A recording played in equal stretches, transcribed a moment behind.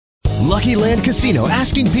Lucky Land Casino,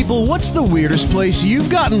 asking people, what's the weirdest place you've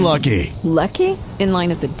gotten lucky? Lucky? In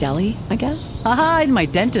line at the deli, I guess? Aha, in my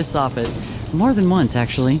dentist's office. More than once,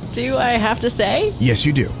 actually. Do I have to say? Yes,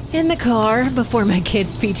 you do. In the car before my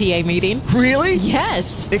kids' PTA meeting. Really? Yes.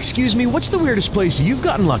 Excuse me, what's the weirdest place you've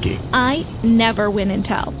gotten lucky? I never win and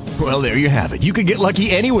tell. Well, there you have it. You can get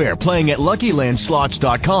lucky anywhere, playing at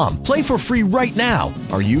LuckyLandSlots.com. Play for free right now.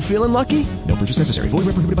 Are you feeling lucky? No purchase necessary. Void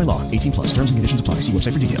where prohibited by law. 18 plus. Terms and conditions apply. See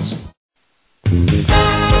website for details.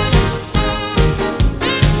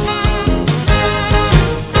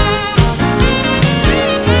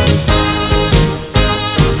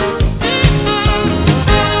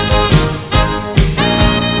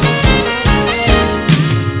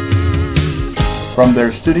 From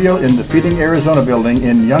their studio in the Feeding Arizona building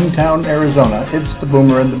in Youngtown, Arizona, it's the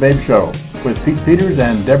Boomer and the Babe Show with Pete Peters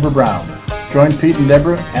and Deborah Brown. Join Pete and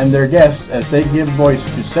Deborah and their guests as they give voice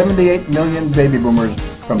to 78 million baby boomers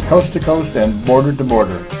from coast to coast and border to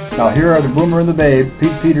border. Now here are the Boomer and the Babe,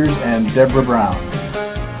 Pete Peters and Deborah Brown.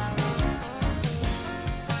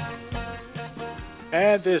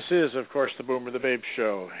 And this is, of course, the Boomer and the Babe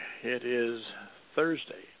Show. It is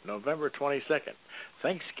Thursday, November 22nd.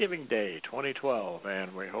 Thanksgiving Day 2012,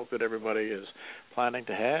 and we hope that everybody is planning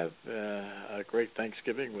to have a great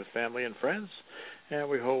Thanksgiving with family and friends, and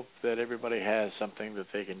we hope that everybody has something that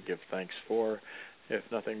they can give thanks for, if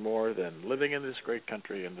nothing more than living in this great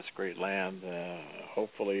country and this great land.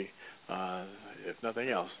 Hopefully, if nothing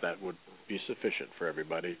else, that would be sufficient for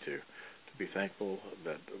everybody to be thankful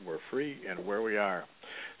that we're free and where we are.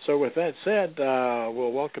 So with that said,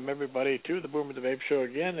 we'll welcome everybody to the Boomer and the Babe Show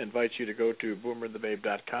again. Invite you to go to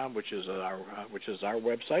boomerandthebabe.com, which is our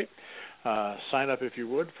website. Sign up if you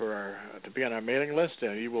would to be on our mailing list,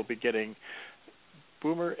 and you will be getting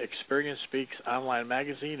Boomer Experience Speaks online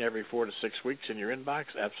magazine every 4 to 6 weeks in your inbox.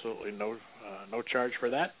 Absolutely no charge for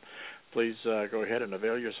that. Please go ahead and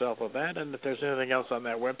avail yourself of that. And if there's anything else on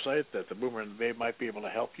that website that the Boomer and the Babe might be able to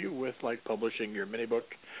help you with, like publishing your mini book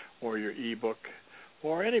or your e-book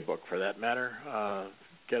or any book for that matter,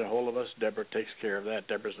 get a hold of us. Deborah takes care of that.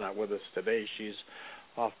 Deborah's not with us today. She's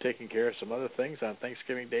off taking care of some other things on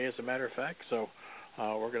Thanksgiving Day, as a matter of fact. So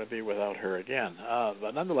we're going to be without her again.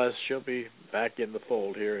 But nonetheless, she'll be back in the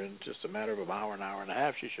fold here in just a matter of an hour and a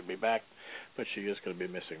half. She should be back, but she is going to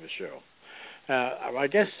be missing the show. Our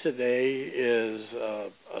guest today is a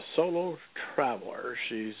solo traveler.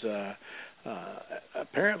 She's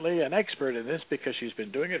apparently an expert in this because she's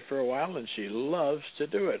been doing it for a while and she loves to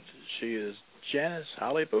do it. She is Janice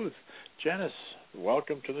Holly Booth. Janice,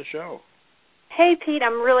 welcome to the show. Hey, Pete.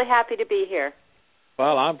 I'm really happy to be here.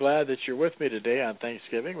 Well, I'm glad that you're with me today on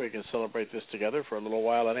Thanksgiving. We can celebrate this together for a little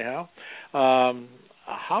while anyhow.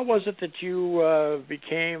 How was it that you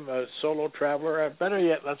became a solo traveler? Better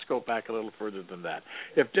yet, let's go back a little further than that.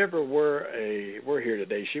 If Deborah were here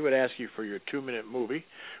today, she would ask you for your 2-minute movie,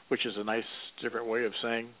 which is a nice different way of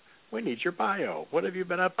saying, we need your bio. What have you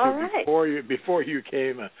been up to before you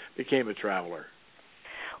became a traveler?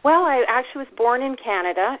 Well, I actually was born in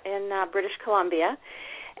Canada, in British Columbia,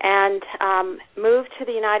 and moved to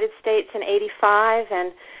the United States in '85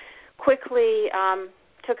 and quickly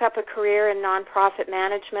took up a career in nonprofit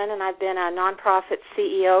management, and I've been a nonprofit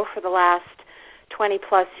CEO for the last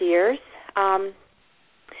 20-plus years.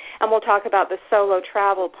 And we'll talk about the solo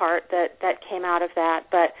travel part that came out of that.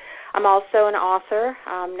 But I'm also an author.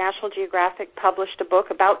 National Geographic published a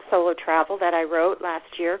book about solo travel that I wrote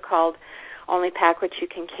last year called Only Pack What You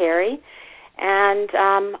Can Carry, and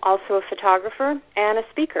also a photographer and a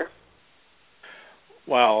speaker.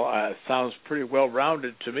 Well, sounds pretty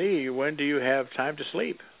well-rounded to me. When do you have time to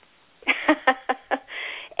sleep?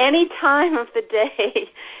 Any time of the day.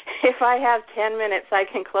 If I have 10 minutes, I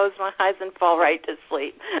can close my eyes and fall right to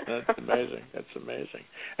sleep. That's amazing. That's amazing.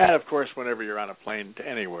 And, of course, whenever you're on a plane to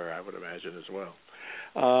anywhere, I would imagine as well.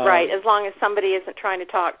 Right, as long as somebody isn't trying to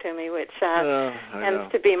talk to me, which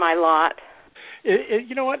tends to be my lot.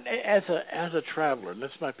 You know what? As a traveler, and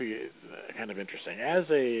this might be kind of interesting. As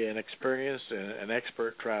an experienced and an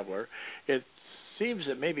expert traveler, it seems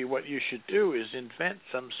that maybe what you should do is invent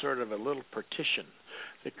some sort of a little partition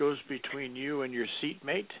that goes between you and your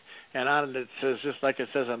seatmate, and on it says, just like it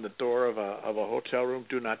says on the door of a hotel room,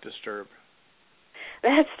 "Do not disturb."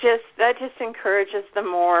 That just encourages them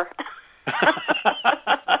more.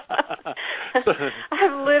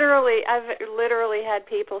 I've literally had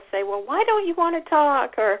people say, "Well, why don't you want to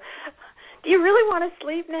talk?" Or, "Do you really want to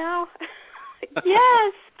sleep now?"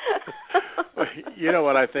 Yes. Well, you know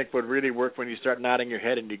what I think would really work when you start nodding your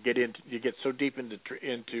head and you get so deep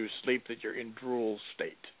into sleep that you're in drool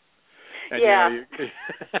state. And, yeah.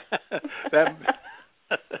 That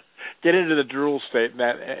get into the drool state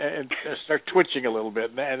and start twitching a little bit,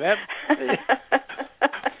 and that.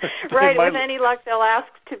 Right. With any luck, they'll ask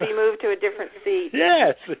to be moved to a different seat.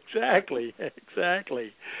 Yes, exactly.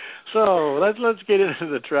 So let's get into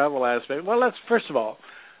the travel aspect. Well, first of all,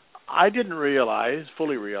 I didn't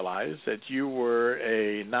fully realize that you were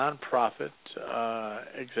a nonprofit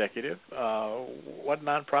executive. What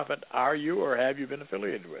nonprofit are you, or have you been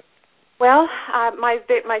affiliated with? Well,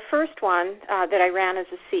 my first one that I ran as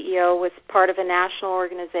a CEO was part of a national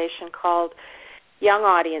organization called Young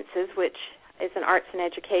Audiences, which is an arts and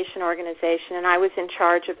education organization, and I was in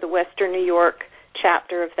charge of the Western New York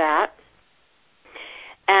chapter of that.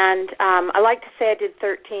 And I like to say I did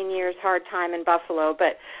 13 years hard time in Buffalo,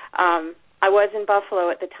 but I was in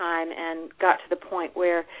Buffalo at the time and got to the point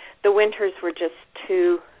where the winters were just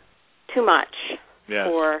too much. Yes.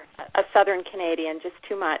 For a Southern Canadian, just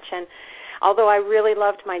too much. And although I really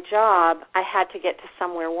loved my job, I had to get to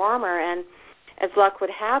somewhere warmer. And as luck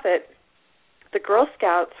would have it, the Girl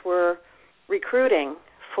Scouts were recruiting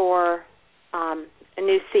for a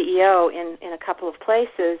new CEO in a couple of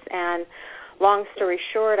places. And long story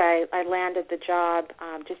short, I landed the job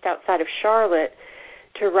just outside of Charlotte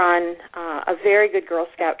to run a very good Girl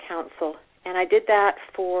Scout council. And I did that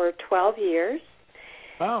for 12 years.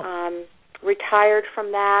 Wow. Retired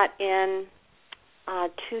from that in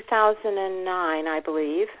 2009, I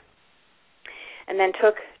believe, and then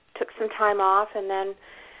took some time off, and then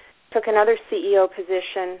took another CEO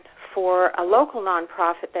position for a local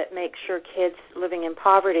nonprofit that makes sure kids living in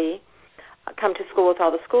poverty come to school with all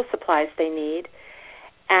the school supplies they need.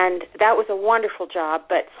 And that was a wonderful job,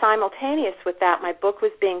 but simultaneous with that, my book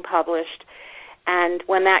was being published, and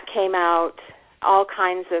when that came out, all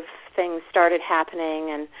kinds of things started happening,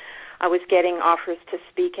 and I was getting offers to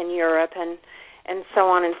speak in Europe and so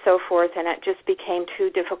on and so forth, and it just became too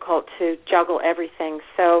difficult to juggle everything.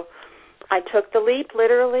 So I took the leap,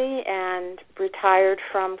 literally, and retired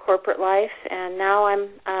from corporate life, and now I'm,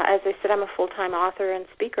 as I said, I'm a full-time author and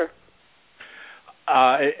speaker.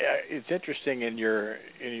 It's interesting in your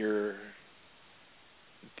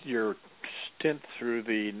stint through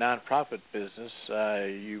the nonprofit business.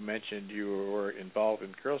 You mentioned you were involved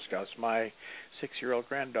in Girl Scouts. My 6-year-old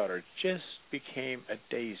granddaughter just became a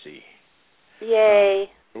Daisy. Yay.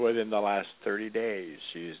 Within the last 30 days.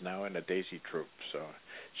 She's now in a Daisy troop, so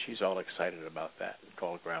she's all excited about that.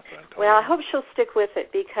 Called Grandpa and told Well, I hope she'll stick with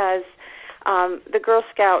it because the Girl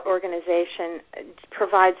Scout organization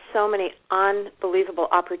provides so many unbelievable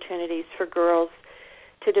opportunities for girls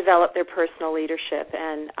to develop their personal leadership,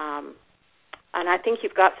 and I think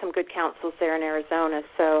you've got some good councils there in Arizona,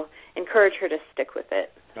 so encourage her to stick with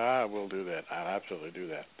it. I will do that. I'll absolutely do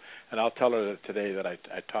that. And I'll tell her that today that I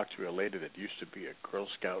talked to a lady that used to be a Girl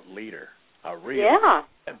Scout leader, a real,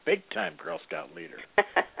 a big-time Girl Scout leader.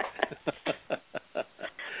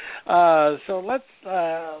 So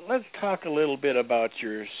let's talk a little bit about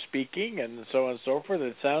your speaking and so on and so forth.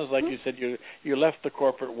 It sounds like you said you left the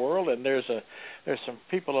corporate world, and there's some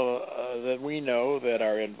people that we know that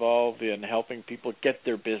are involved in helping people get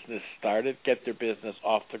their business started, get their business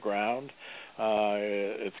off the ground.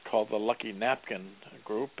 It's called the Lucky Napkin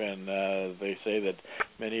Group, and they say that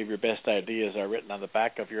many of your best ideas are written on the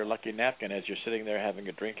back of your lucky napkin as you're sitting there having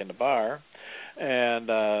a drink in the bar. And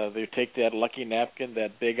they take that lucky napkin,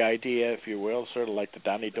 that big idea, if you will, sort of like the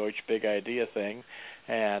Donnie Deutsch big idea thing,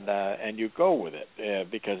 and you go with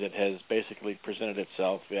it because it has basically presented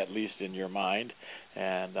itself, at least in your mind,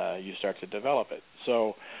 and you start to develop it.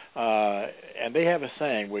 So, and they have a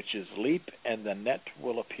saying, which is leap and the net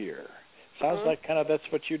will appear. Sounds like kind of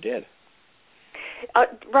that's what you did.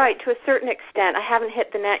 Right, to a certain extent. I haven't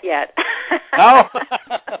hit the net yet. Oh.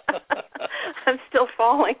 I'm still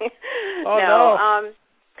falling. Oh, no.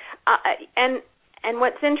 And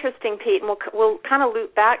what's interesting, Pete, and we'll kind of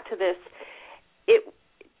loop back to this,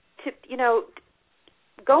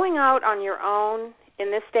 going out on your own in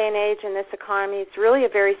this day and age, in this economy, it's really a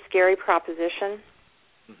very scary proposition,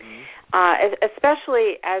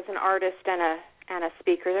 especially as an artist and a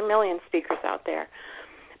speaker. There are a million speakers out there.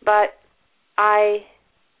 But I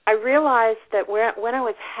realized that when I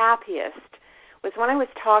was happiest was when I was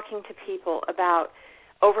talking to people about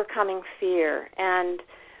overcoming fear and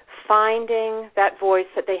finding that voice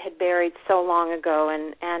that they had buried so long ago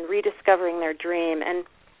and rediscovering their dream.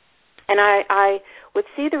 And I would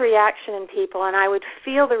see the reaction in people, and I would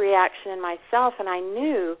feel the reaction in myself, and I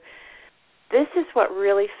knew this is what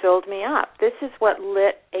really filled me up. This is what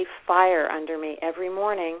lit a fire under me every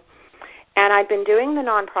morning. And I'd been doing the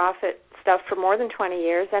nonprofit stuff for more than 20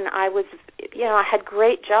 years, and I had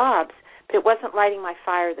great jobs, but it wasn't lighting my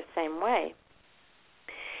fire the same way.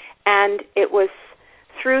 And it was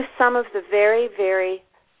through some of the very, very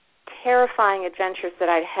terrifying adventures that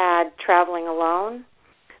I'd had traveling alone,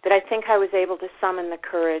 that I think I was able to summon the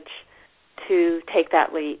courage to take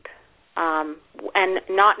that leap. And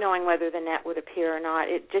not knowing whether the net would appear or not,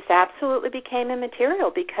 it just absolutely became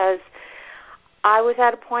immaterial because I was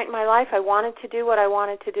at a point in my life I wanted to do what I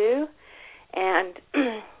wanted to do, and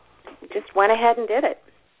just went ahead and did it.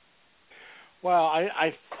 Well,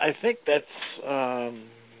 I think that's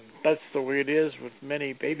the way it is with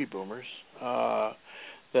many baby boomers,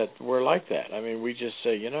 that we're like that. I mean, we just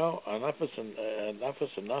say, enough is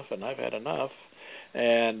enough, and I've had enough.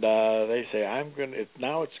 And they say,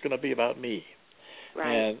 now it's going to be about me.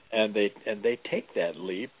 Right. And they take that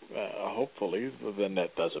leap. Hopefully, the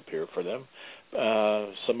net does appear for them.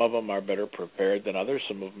 Some of them are better prepared than others.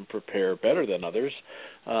 Some of them prepare better than others.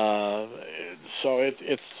 So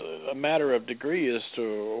it's a matter of degree as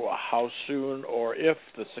to how soon or if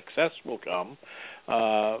the success will come.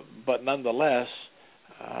 But nonetheless,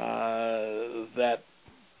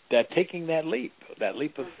 that taking that leap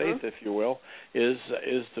of faith, if you will, is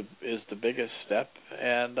the biggest step,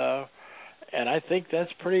 and I think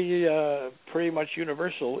that's pretty much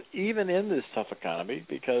universal, even in this tough economy,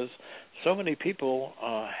 because so many people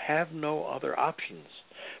have no other options,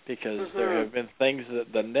 because there have been things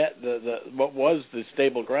that the net, what was the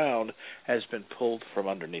stable ground, has been pulled from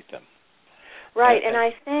underneath them. Right, and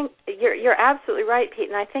I think you're absolutely right, Pete.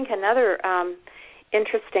 And I think another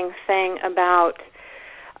interesting thing about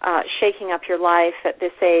shaking up your life at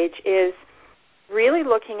this age is really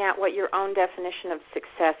looking at what your own definition of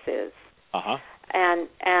success is. And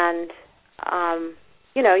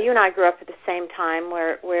you and I grew up at the same time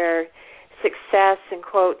where success, in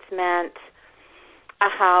quotes, meant a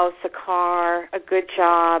house, a car, a good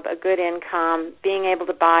job, a good income, being able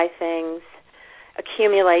to buy things,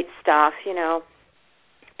 accumulate stuff,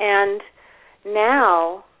 And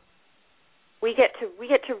now we get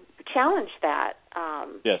to challenge that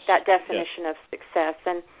that definition of success,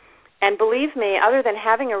 and believe me, other than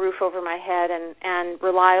having a roof over my head and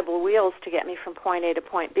reliable wheels to get me from point A to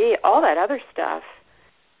point B, all that other stuff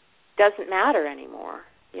doesn't matter anymore.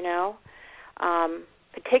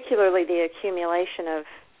 Particularly the accumulation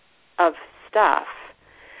of stuff,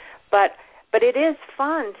 but it is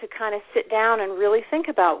fun to kind of sit down and really think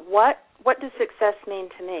about what does success mean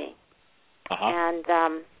to me,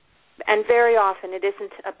 and very often it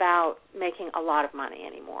isn't about making a lot of money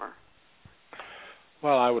anymore.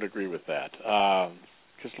 Well, I would agree with that.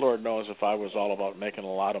 Because Lord knows if I was all about making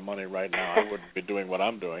a lot of money right now, I wouldn't be doing what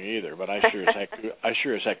I'm doing either. But I sure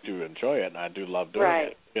as heck do enjoy it, and I do love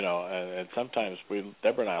doing it. And sometimes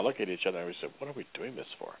Deborah and I look at each other and we say, "What are we doing this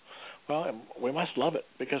for?" Well, we must love it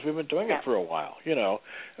because we've been doing it for a while.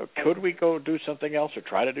 Could we go do something else or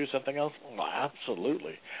try to do something else? Well,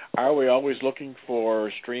 absolutely. Are we always looking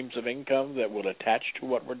for streams of income that will attach to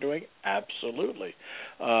what we're doing? Absolutely.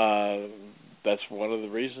 That's one of the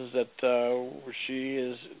reasons that she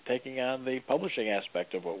is taking on the publishing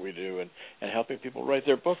aspect of what we do and helping people write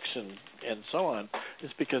their books and so on,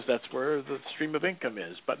 is because that's where the stream of income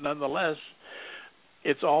is. But nonetheless,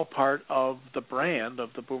 it's all part of the brand of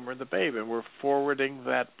the Boomer and the Babe, and we're forwarding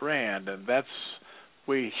that brand. And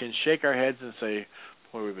we can shake our heads and say,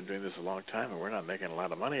 boy, we've been doing this a long time and we're not making a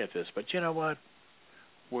lot of money at this. But you know what?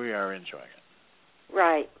 We are enjoying it.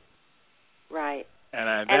 Right.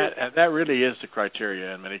 And that really is the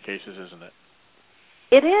criteria in many cases, isn't it?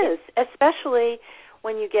 It is, especially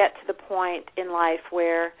when you get to the point in life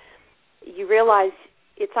where you realize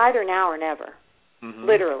it's either now or never,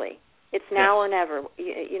 literally. It's now or never.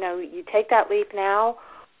 You take that leap now,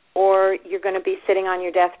 or you're going to be sitting on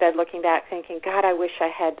your deathbed looking back thinking, God, I wish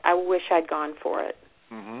I'd gone for it.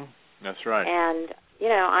 That's right. And,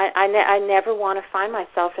 I never want to find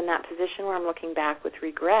myself in that position where I'm looking back with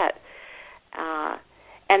regret.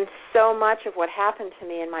 And so much of what happened to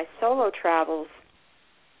me in my solo travels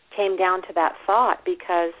came down to that thought,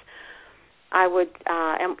 because I would,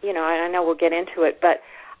 and I know we'll get into it, but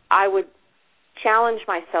I would challenge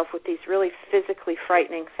myself with these really physically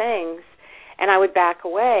frightening things, and I would back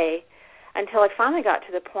away until I finally got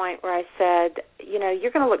to the point where I said,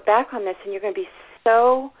 you're going to look back on this and you're going to be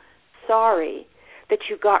so sorry that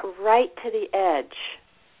you got right to the edge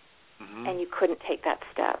and you couldn't take that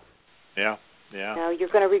step. Yeah. You're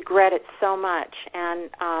going to regret it so much, and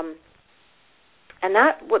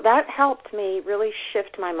that helped me really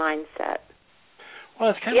shift my mindset. Well,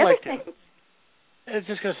 it's kind of like I was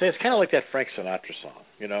just going to say, it's kind of like that Frank Sinatra song,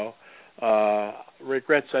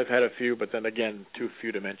 regrets, I've had a few, but then again, too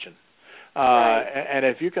few to mention. And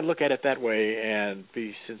if you can look at it that way and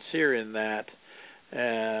be sincere in that,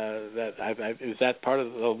 Is that part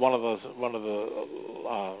of one of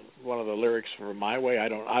the lyrics for My Way? I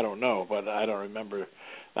don't know, but I don't remember.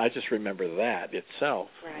 I just remember that itself.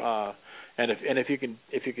 Right. And if you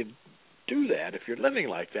can do that, if you're living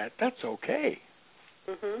like that, that's okay.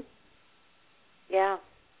 Mhm. Yeah.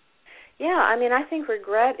 Yeah. I mean, I think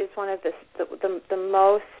regret is one of the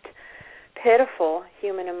most pitiful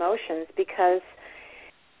human emotions, because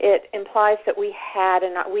it implies that we had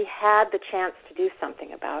the chance to do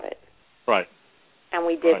something about it. Right. And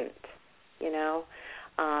we didn't. You know.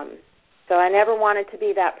 So I never wanted to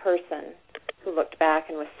be that person who looked back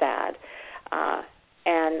and was sad.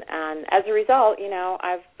 And as a result, you know,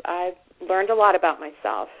 I've learned a lot about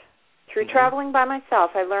myself. Through traveling by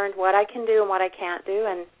myself, I learned what I can do and what I can't do,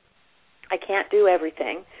 and I can't do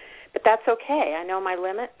everything, but that's okay. I know my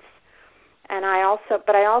limits, and I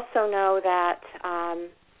also know that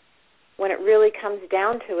when it really comes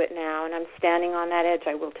down to it now, and I'm standing on that edge,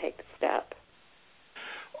 I will take the step.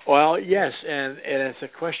 Well, yes, and it's a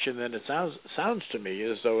question that it sounds to me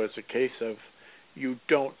as though it's a case of you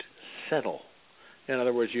don't settle. In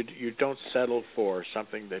other words, you don't settle for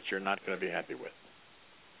something that you're not going to be happy with.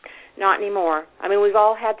 Not anymore. I mean, we've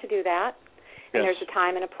all had to do that. And yes. There's a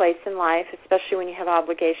time and a place in life, especially when you have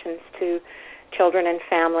obligations to children and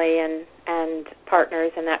family and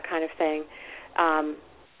partners and that kind of thing.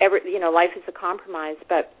 Life is a compromise.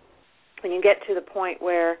 But when you get to the point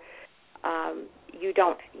where you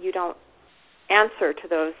don't answer to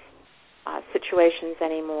those situations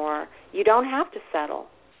anymore, you don't have to settle.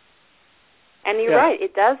 And you're right,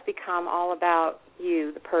 it does become all about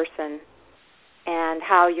you, the person, and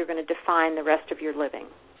how you're going to define the rest of your living.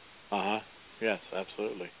 Yes,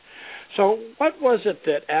 absolutely. So what was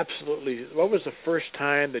the first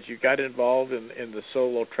time that you got involved in the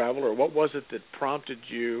solo travel, or what was it that prompted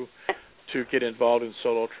you to get involved in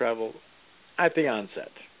solo travel at the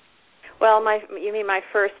onset? Well, you mean my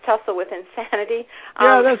first tussle with insanity?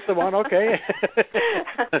 Yeah, that's the one, okay.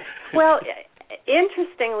 Well,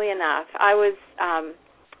 interestingly enough, I was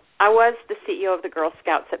the CEO of the Girl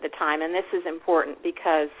Scouts at the time, and this is important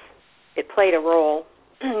because it played a role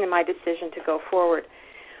in my decision to go forward.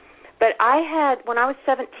 But when I was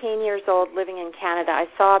 17 years old living in Canada, I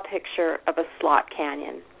saw a picture of a slot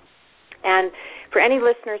canyon. And for any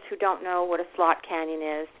listeners who don't know what a slot canyon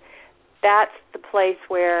is, that's the place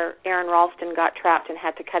where Aaron Ralston got trapped and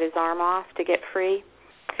had to cut his arm off to get free.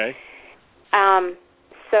 Okay.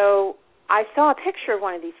 So I saw a picture of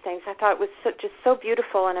one of these things. I thought it was just so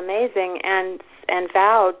beautiful and amazing, and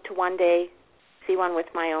vowed to one day see one with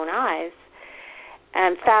my own eyes.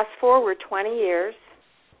 And fast forward 20 years,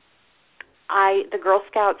 the Girl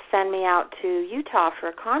Scouts send me out to Utah for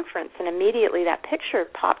a conference, and immediately that picture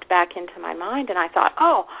popped back into my mind, and I thought,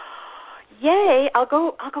 oh, yay! I'll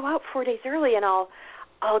go out 4 days early, and I'll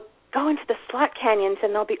go into the slot canyons,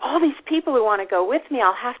 and there'll be all these people who want to go with me.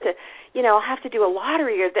 I'll have to do a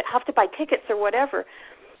lottery, or have to buy tickets or whatever.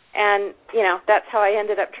 And that's how I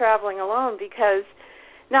ended up traveling alone, because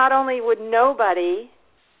not only would nobody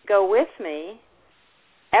go with me,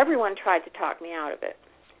 everyone tried to talk me out of it.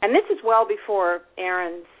 And this is well before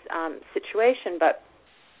Aaron's situation, but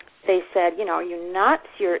they said, you're nuts,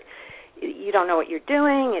 you don't know what you're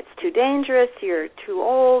doing, it's too dangerous, you're too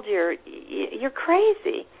old, you're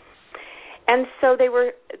crazy. And so they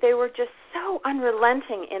were just so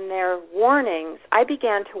unrelenting in their warnings. I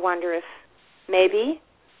began to wonder if maybe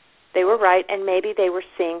they were right and maybe they were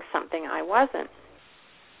seeing something I wasn't.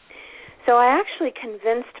 So I actually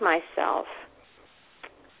convinced myself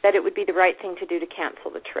that it would be the right thing to do to cancel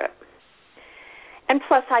the trip. And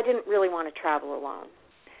plus, I didn't really want to travel alone.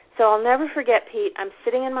 So I'll never forget, Pete, I'm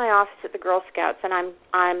sitting in my office at the Girl Scouts, and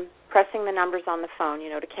I'm pressing the numbers on the phone,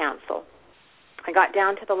 to cancel. I got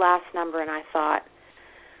down to the last number, and I thought,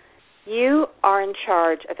 you are in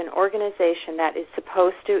charge of an organization that is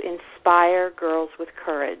supposed to inspire girls with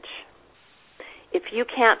courage. If you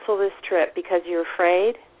cancel this trip because you're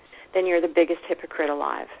afraid, then you're the biggest hypocrite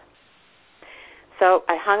alive. So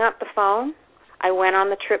I hung up the phone, I went on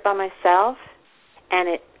the trip by myself, and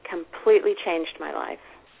it completely changed my life.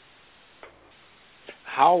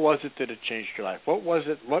 How was it that it changed your life? What was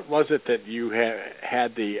it that you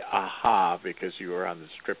had the aha because you were on this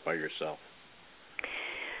trip by yourself?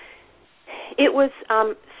 It was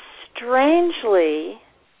strangely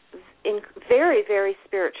very, very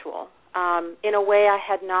spiritual, in a way I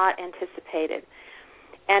had not anticipated.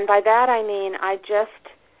 And by that I mean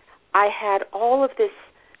I had all of this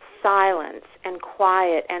silence and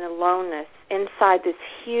quiet and aloneness inside this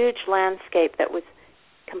huge landscape that was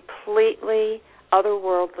completely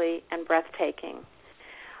otherworldly and breathtaking.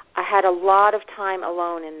 I had a lot of time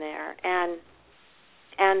alone in there, and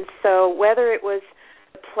And so whether it was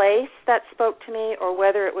the place that spoke to me or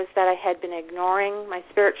whether it was that I had been ignoring my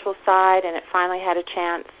spiritual side and it finally had a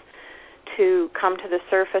chance to come to the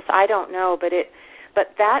surface, I don't know, but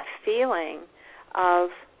that feeling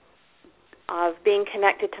of being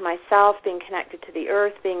connected to myself, being connected to the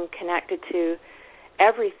earth, being connected to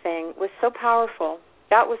everything was so powerful.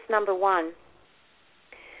 That was number one.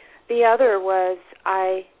 The other was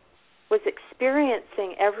I was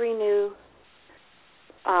experiencing every new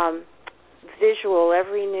visual,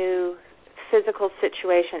 every new physical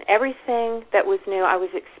situation, everything that was new I was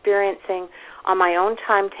experiencing on my own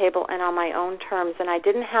timetable and on my own terms, and I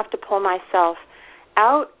didn't have to pull myself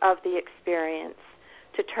out of the experience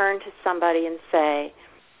to turn to somebody and say,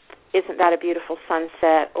 isn't that a beautiful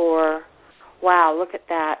sunset, or wow, look at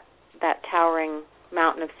that towering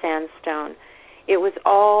mountain of sandstone. It was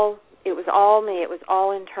all me, it was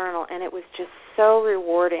all internal, and it was just so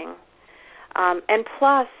rewarding. And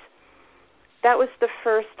plus, that was the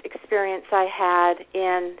first experience I had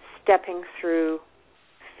in stepping through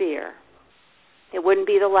fear. It wouldn't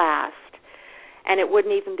be the last, and it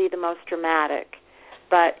wouldn't even be the most dramatic.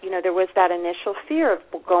 But, there was that initial fear of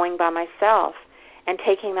going by myself, and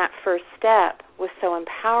taking that first step was so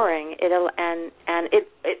empowering. It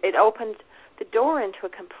opened the door into a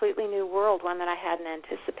completely new world, one that I hadn't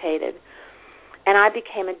anticipated. And I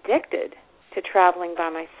became addicted to traveling by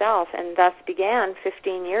myself, and thus began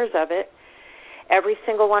 15 years of it, every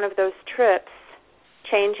single one of those trips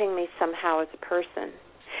changing me somehow as a person.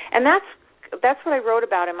 And that's what I wrote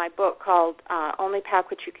about in my book called Only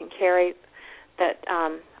Pack What You Can Carry, that,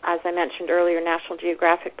 as I mentioned earlier, National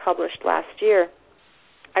Geographic published last year.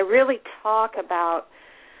 I really talk about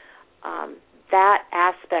that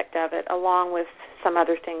aspect of it, along with some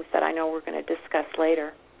other things that I know we're going to discuss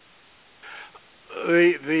later.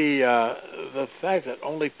 The fact that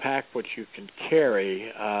only pack what you can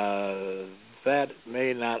carry, that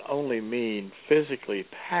may not only mean physically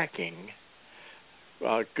packing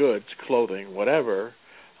goods, clothing, whatever,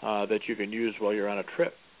 that you can use while you're on a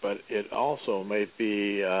trip, but it also may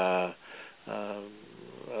be a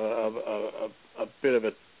bit of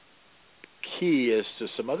a key as to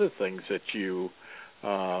some other things that you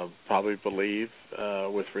probably believe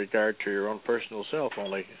with regard to your own personal self.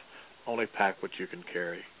 Only pack what you can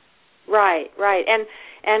carry. Right.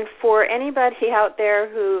 And for anybody out there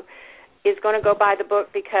who is going to go buy the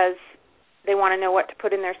book because they want to know what to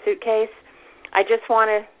put in their suitcase, I just want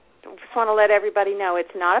to let everybody know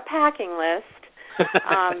it's not a packing list.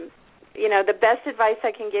 The best advice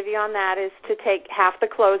I can give you on that is to take half the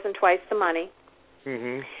clothes and twice the money.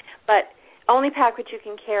 Mm-hmm. But only pack what you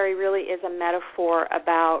can carry really is a metaphor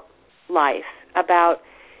about life, about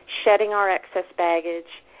shedding our excess baggage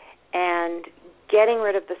and getting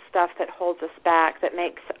rid of the stuff that holds us back, that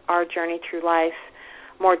makes our journey through life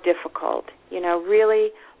more difficult.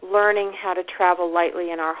 Really learning how to travel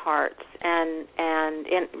lightly in our hearts and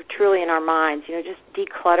truly in our minds, just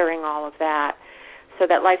decluttering all of that so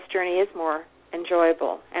that life's journey is more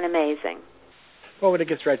enjoyable and amazing. Well, when it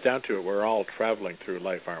gets right down to it, we're all traveling through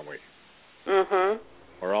life, aren't we? Mm-hmm.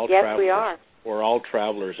 We're all yes, travelers. we are. We're all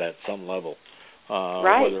travelers at some level.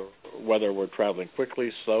 Right. Whether we're traveling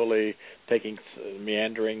quickly, slowly, taking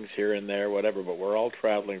meanderings here and there, whatever, but we're all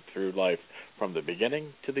traveling through life from the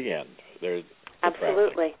beginning to the end.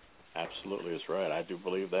 Absolutely. Absolutely is right. I do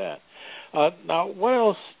believe that. Now, what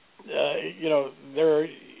else?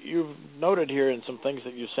 You've noted here in some things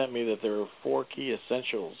that you sent me that there are 4 key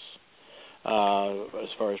essentials as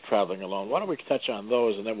far as traveling alone. Why don't we touch on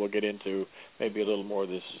those, and then we'll get into maybe a little more of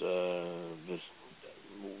the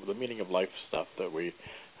meaning of life stuff that we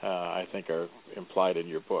I think are implied in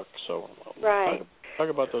your book. So right. Talk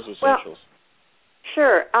about those essentials. Well,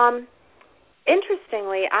 sure.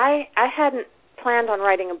 Interestingly, I hadn't planned on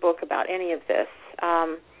writing a book about any of this,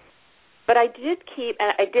 but I do keep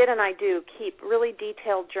really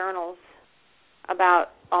detailed journals about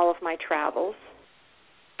all of my travels.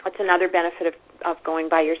 That's another benefit of going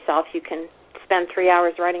by yourself. You can spend 3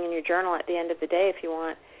 hours writing in your journal at the end of the day if you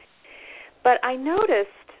want. But I noticed,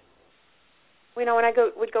 when I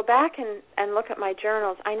would go back and look at my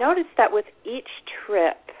journals, I noticed that with each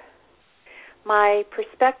trip, my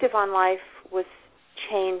perspective on life was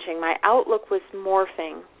changing. My outlook was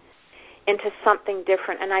morphing into something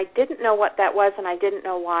different, and I didn't know what that was, and I didn't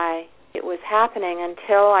know why it was happening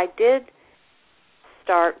until I did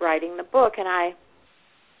start writing the book. And I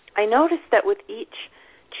noticed that with each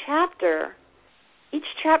chapter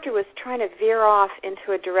was trying to veer off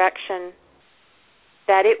into a direction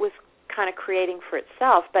that it was kind of creating for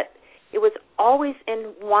itself, but it was always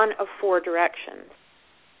in one of 4 directions.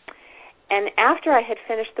 And after I had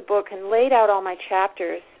finished the book and laid out all my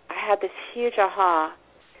chapters, I had this huge aha.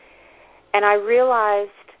 And I realized,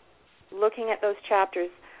 looking at those chapters,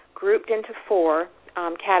 grouped into 4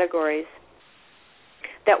 categories,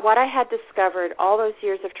 that what I had discovered all those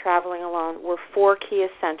years of traveling alone were 4 key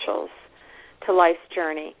essentials to life's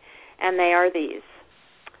journey. And they are these: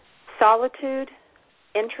 solitude,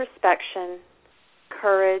 introspection,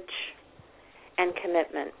 courage, and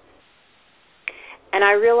commitment. And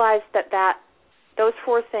I realized that those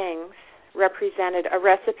 4 things represented a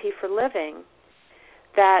recipe for living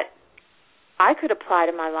that I could apply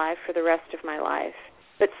to my life for the rest of my life,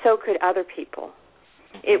 but so could other people.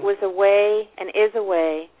 It was a way, and is a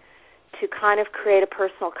way, to kind of create a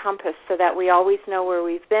personal compass so that we always know where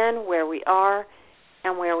we've been, where we are,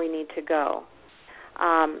 and where we need to go.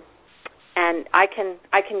 And I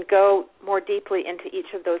can go more deeply into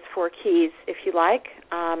each of those 4 keys if you like.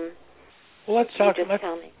 Well, let's talk.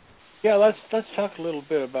 Tell me. Yeah, let's talk a little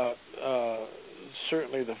bit about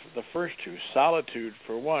certainly the first 2. Solitude,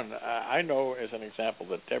 for one. I know, as an example,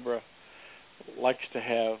 that Deborah likes to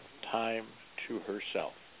have time to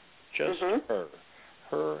herself, just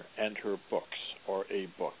her and her books, or a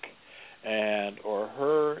book, or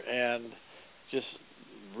her and just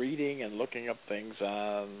reading and looking up things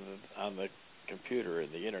on the computer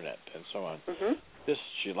and the internet and so on.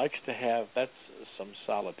 She likes to have, that's some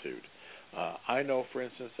solitude. I know, for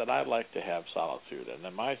instance, that I like to have solitude, and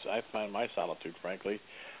then I find my solitude, frankly,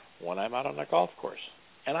 when I'm out on a golf course,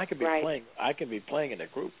 and I could be playing. I can be playing in a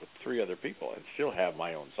group with 3 other people and still have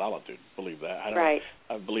my own solitude. Believe that? I don't know if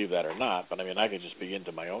I believe that or not, but I mean, I can just be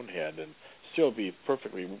into my own head and still be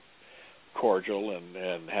perfectly cordial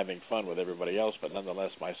and having fun with everybody else, but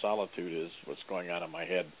nonetheless, my solitude is what's going on in my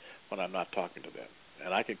head when I'm not talking to them,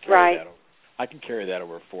 and I can carry that. I can carry that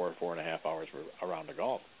over 4.5 hours around the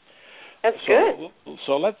golf. That's good.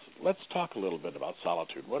 So let's talk a little bit about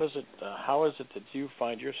solitude. What is it? How is it that you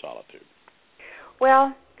find your solitude?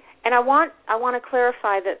 Well, and I want to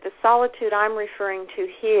clarify that the solitude I'm referring to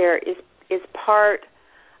here is part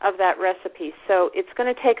of that recipe. So it's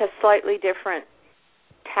going to take a slightly different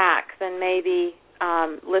tack than maybe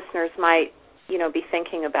listeners might, be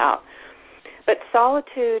thinking about. But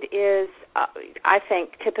solitude is, I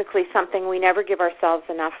think, typically something we never give ourselves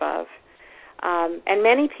enough of. And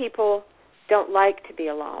many people don't like to be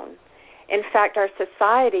alone. In fact, our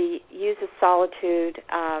society uses solitude,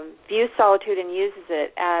 views solitude and uses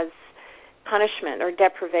it as punishment or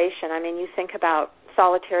deprivation. I mean, you think about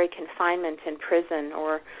solitary confinement in prison,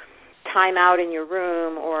 or time out in your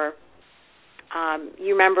room, or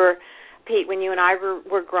you remember, Pete, when you and I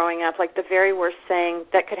were growing up, like the very worst thing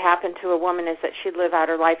that could happen to a woman is that she'd live out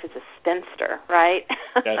her life as a spinster, right?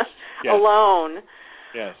 Yes. Alone.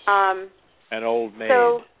 Yes. An old maid.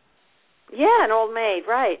 An old maid,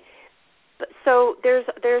 right. So there's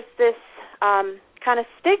this kind of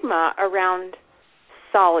stigma around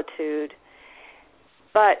solitude.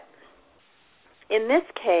 But in this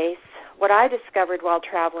case, what I discovered while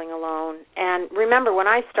traveling alone, and remember, when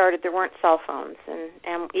I started, there weren't cell phones,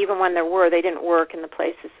 and even when there were, they didn't work in the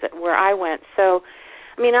places where I went. So,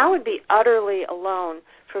 I mean, I would be utterly alone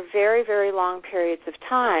for very, very long periods of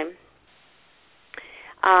time,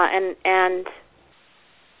 and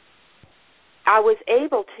I was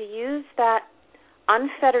able to use that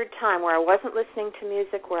unfettered time where I wasn't listening to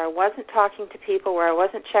music, where I wasn't talking to people, where I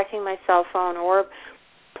wasn't checking my cell phone or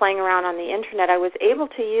playing around on the internet. I was able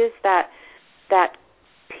to use that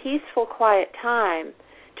peaceful, quiet time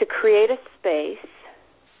to create a space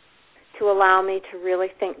to allow me to really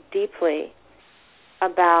think deeply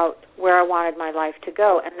about where I wanted my life to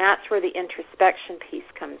go. And that's where the introspection piece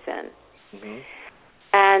comes in. Mm-hmm.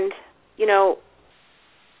 And,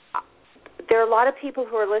 there are a lot of people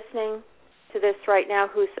who are listening to this right now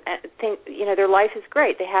who think, their life is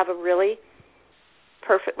great. They have a really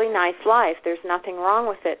perfectly nice life. There's nothing wrong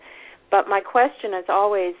with it. But my question is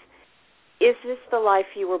always, is this the life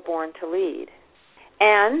you were born to lead?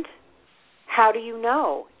 And how do you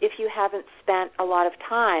know if you haven't spent a lot of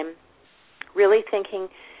time really thinking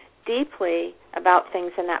deeply about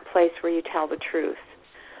things in that place where you tell the truth?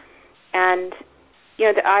 And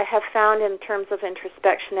I have found in terms of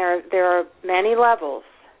introspection there are many levels,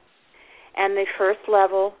 and the first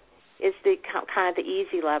level is the kind of the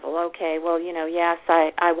easy level. Okay, well, yes,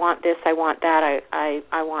 I want this, I want that,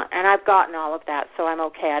 I want, and I've gotten all of that, so I'm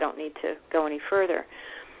okay. I don't need to go any further.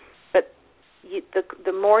 But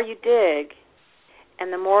the more you dig,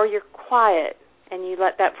 and the more you're quiet, and you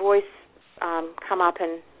let that voice come up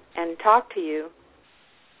and talk to you,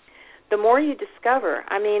 the more you discover.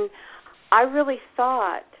 I mean, I really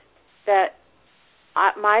thought that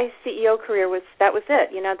my CEO career was it.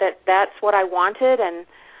 You know, that's what I wanted, and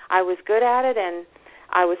I was good at it, and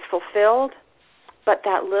I was fulfilled. But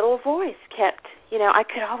that little voice kept, you know, I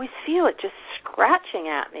could always feel it just scratching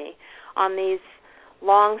at me on these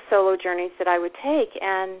long solo journeys that I would take,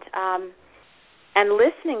 and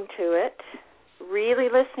listening to it, really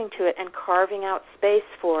listening to it, and carving out space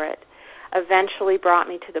for it, eventually brought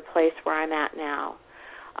me to the place where I'm at now.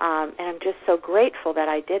 And I'm just so grateful that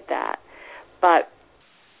I did that. But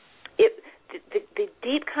the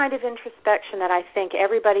deep kind of introspection that I think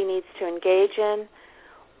everybody needs to engage in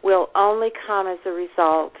will only come as a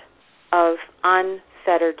result of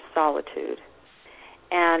unfettered solitude.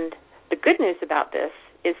 And the good news about this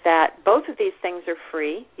is that both of these things are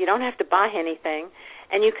free. You don't have to buy anything,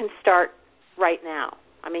 and you can start right now.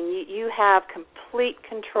 I mean, you have complete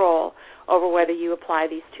control over whether you apply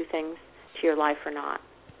these two things to your life or not.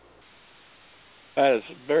 That is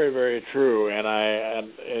very, very true, and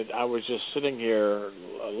I was just sitting here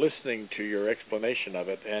listening to your explanation of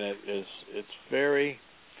it, and it's very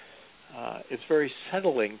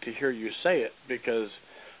settling to hear you say it, because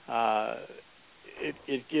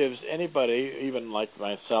it gives anybody, even like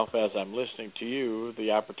myself, as I'm listening to you,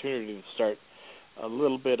 the opportunity to start a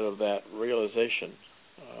little bit of that realization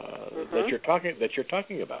that you're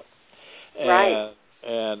talking about. Right.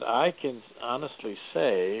 And I can honestly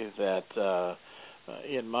say that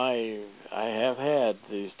I have had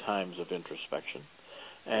these times of introspection,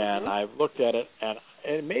 and I've looked at it, and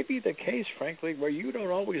it may be the case, frankly, where you don't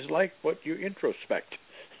always like what you introspect.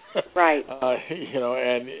 Right. You know,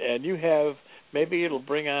 and you have, maybe it'll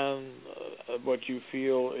bring on what you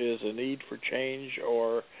feel is a need for change,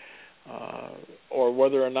 or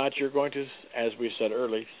whether or not you're going to, as we said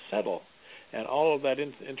early, settle. And all of that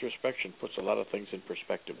introspection puts a lot of things in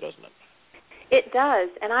perspective, doesn't it? It does,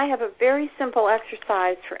 and I have a very simple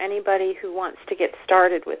exercise for anybody who wants to get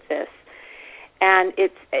started with this. And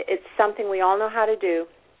it's something we all know how to do.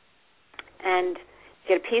 And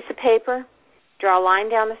get a piece of paper, draw a line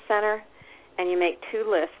down the center, and you make two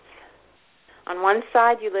lists. On one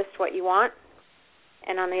side, you list what you want,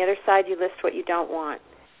 and on the other side, you list what you don't want.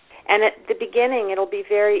 And at the beginning, it'll be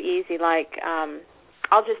very easy. Like,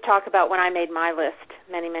 I'll just talk about when I made my list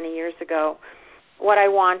many, many years ago. What I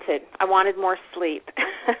wanted more sleep.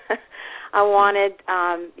 I wanted,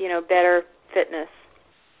 better fitness.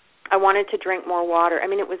 I wanted to drink more water. I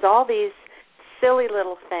mean, it was all these silly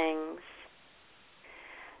little things.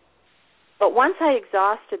 But once I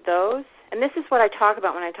exhausted those, and this is what I talk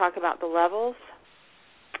about when I talk about the levels,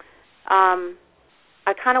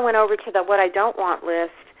 I kind of went over to the what I don't want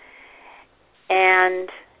list, and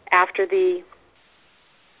after the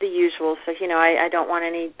usual, so I don't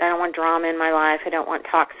want drama in my life, I don't want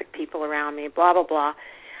toxic people around me, blah blah blah.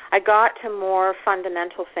 I got to more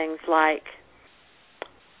fundamental things like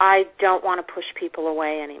I don't want to push people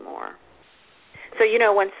away anymore. So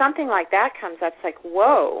when something like that comes up, it's like,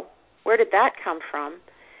 whoa, where did that come from?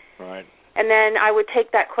 Right. And then I would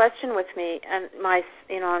take that question with me and in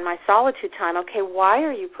my solitude time. Okay, why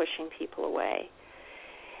are you pushing people away?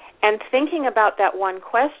 And thinking about that one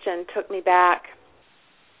question took me back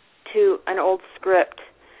to an old script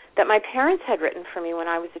that my parents had written for me when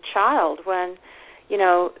I was a child, when,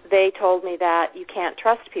 they told me that you can't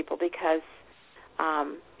trust people because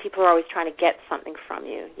people are always trying to get something from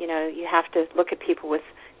you. You have to look at people with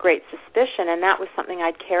great suspicion, and that was something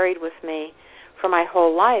I'd carried with me for my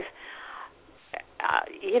whole life,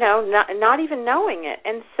 not even knowing it.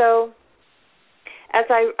 And so as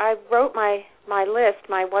I wrote my list,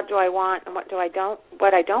 my what do I want and what I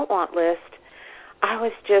don't want list, I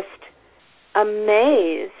was just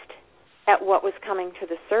amazed at what was coming to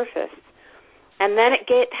the surface. And then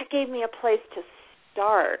that gave me a place to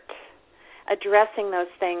start addressing those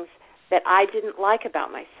things that I didn't like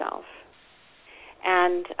about myself.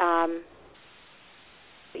 And,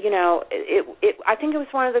 I think it was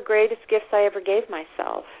one of the greatest gifts I ever gave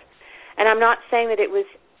myself. And I'm not saying that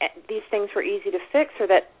these things were easy to fix or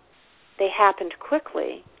that they happened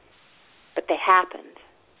quickly, but they happened.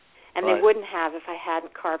 And Right. They wouldn't have if I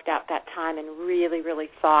hadn't carved out that time and really, really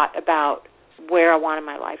thought about where I wanted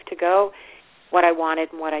my life to go, what I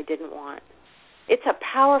wanted and what I didn't want. It's a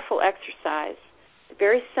powerful exercise,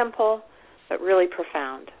 very simple, but really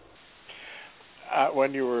profound.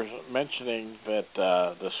 When you were mentioning that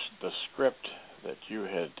the script that you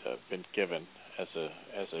had been given as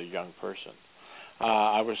a young person,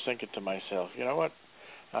 I was thinking to myself, you know what?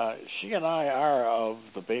 She and I are of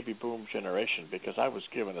the baby boom generation because I was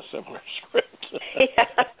given a similar script. Yeah.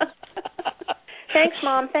 Thanks,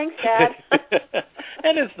 Mom. Thanks, Dad.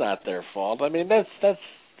 And it's not their fault. I mean, that's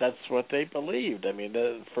that's what they believed. I mean,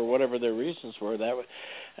 for whatever their reasons were,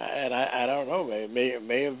 and I don't know. It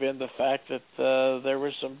may have been the fact that there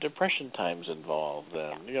were some depression times involved,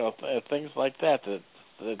 and things like that's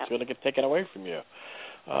going to get taken away from you.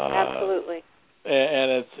 Absolutely.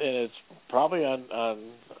 And it's probably on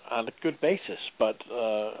a good basis, but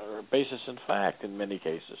or basis in fact in many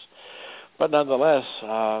cases. But nonetheless,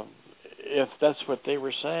 if that's what they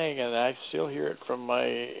were saying, and I still hear it from my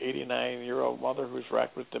 89-year-old mother who's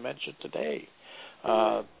racked with dementia today.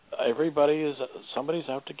 Somebody's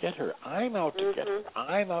out to get her. I'm out to get her.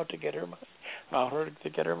 I'm out to get her money. To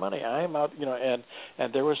get her money. I'm out, and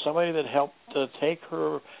there was somebody that helped to take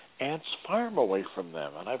her aunt's farm away from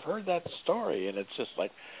them, and I've heard that story, and it's just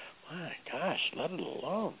like, my gosh, let it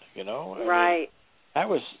alone, Right. I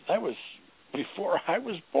mean, that was before I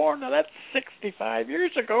was born. Now that's 65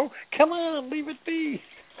 years ago. Come on, leave it be.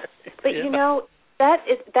 But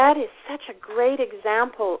that is such a great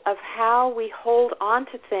example of how we hold on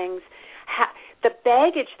to things, the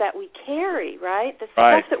baggage that we carry, right? The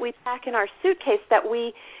stuff that we pack in our suitcase that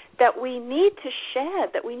we need to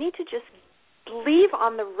shed, that we need to just leave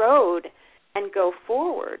on the road and go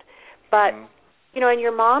forward. But and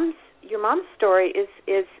your mom's story is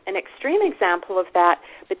an extreme example of that.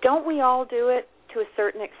 But don't we all do it to a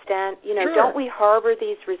certain extent? Sure. Don't we harbor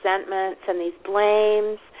these resentments and these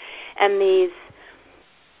blames and these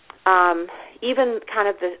even kind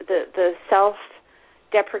of the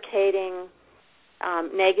self-deprecating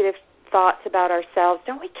negative thoughts about ourselves?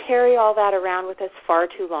 Don't we carry all that around with us far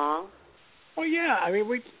too long? Well, yeah, I mean,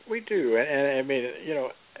 we do, and I mean,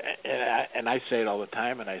 and I say it all the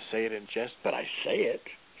time, and I say it in jest, but I say it,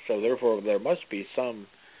 so therefore there must be some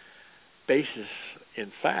basis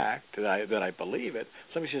in fact that I believe it.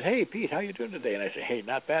 Somebody says, "Hey, Pete, how you doing today?" And I say, "Hey,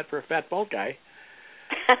 not bad for a fat bald guy."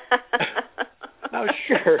 Now,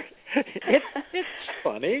 sure, it's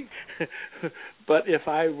funny, but if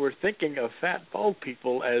I were thinking of fat bald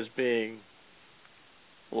people as being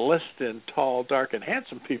less than tall, dark, and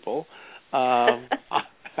handsome people,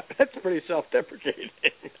 that's pretty self-deprecating.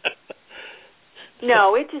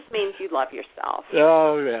 No, it just means you love yourself.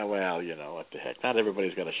 Oh, yeah, well, what the heck. Not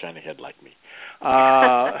everybody's got a shiny head like me.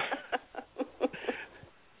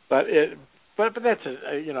 But that's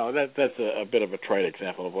that's a bit of a trite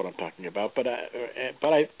example of what I'm talking about. But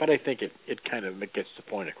I think it kind of gets the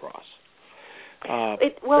point across.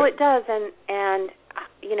 It does, and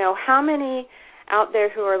how many out there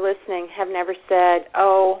who are listening have never said,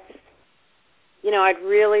 "Oh, I'd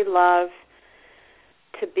really love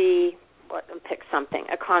to be." Pick something,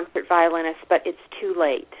 a concert violinist, but it's too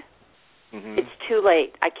late. It's too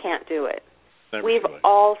late. I can't do it. We've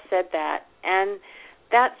all said that, and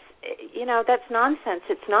that's nonsense.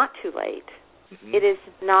 It's not too late. It is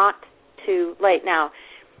not too late. Now,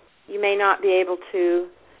 you may not be able to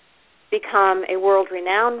become a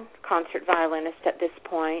world-renowned concert violinist at this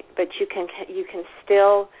point, but you can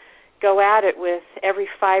still go at it with every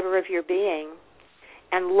fiber of your being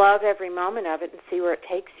and love every moment of it and see where it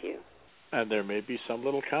takes you. And there may be some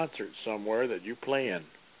little concert somewhere that you play in.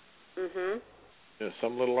 There's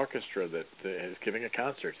some little orchestra that is giving a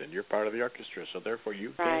concert, and you're part of the orchestra. So therefore,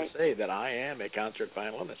 you can say that I am a concert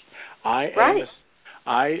violinist. I am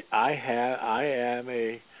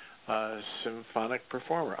a symphonic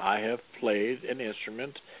performer. I have played an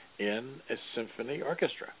instrument in a symphony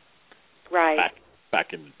orchestra. Right.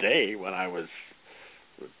 Back in the day when I was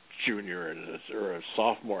a junior or a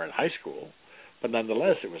sophomore in high school. But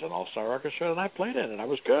nonetheless, it was an all-star orchestra, and I played in it, and I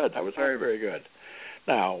was good. I was very, very good.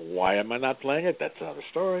 Now, why am I not playing it? That's another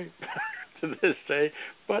story to this day.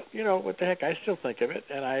 But, what the heck, I still think of it,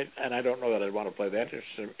 and I don't know that I'd want to play that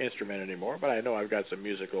instrument anymore, but I know I've got some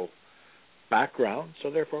musical background, so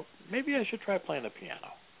therefore, maybe I should try playing the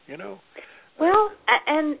piano, Well,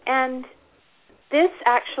 and this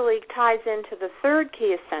actually ties into the third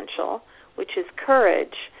key essential, which is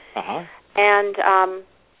courage. And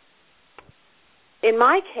in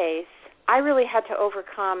my case, I really had to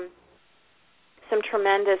overcome some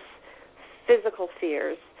tremendous physical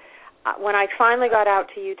fears. When I finally got out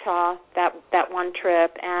to Utah, that one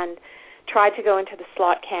trip, and tried to go into the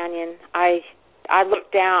Slot Canyon, I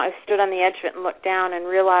looked down, I stood on the edge of it and looked down and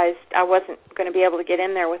realized I wasn't going to be able to get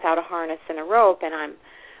in there without a harness and a rope, and I'm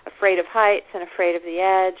afraid of heights and afraid of the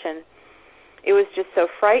edge, and it was just so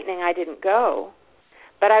frightening I didn't go.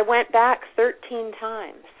 But I went back 13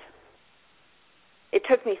 times. It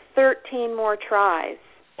took me 13 more tries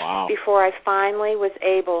before I finally was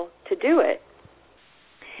able to do it.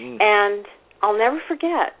 And I'll never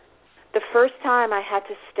forget the first time I had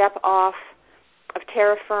to step off of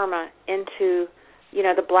terra firma into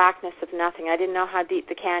the blackness of nothing. I didn't know how deep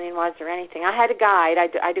the canyon was or anything. I had a guide.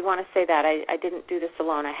 I do want to say that. I didn't do this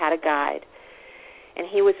alone. I had a guide. And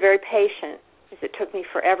he was very patient, as it took me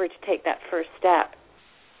forever to take that first step.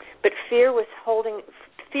 But fear was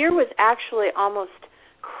actually almost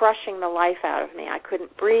crushing the life out of me. I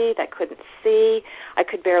couldn't breathe. I couldn't see. I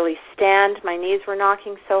could barely stand. My knees were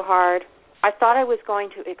knocking so hard. I thought I was going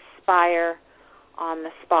to expire on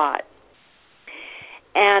the spot.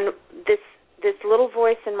 And this little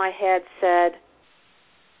voice in my head said,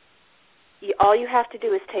 all you have to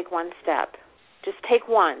do is take one step. Just take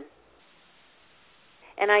one.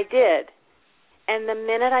 And I did. And the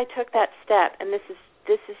minute I took that step, and this is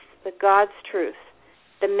the God's truth,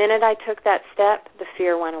 the minute I took that step, the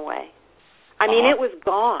fear went away. I mean, it was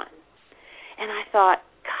gone. And I thought,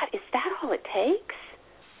 God, is that all it takes?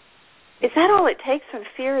 Is that all it takes when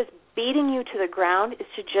fear is beating you to the ground, is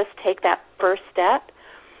to just take that first step?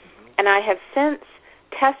 And I have since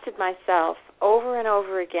tested myself over and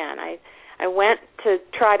over again. I went to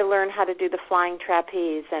try to learn how to do the flying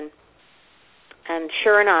trapeze, and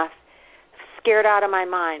sure enough, scared out of my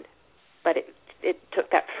mind. But it took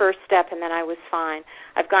that first step, and then I was fine.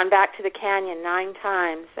 I've gone back to the canyon 9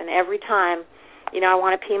 times, and every time, I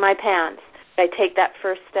want to pee my pants. I take that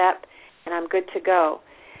first step, and I'm good to go.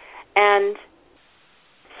 And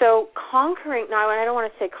so conquering, now I don't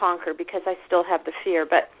want to say conquer because I still have the fear,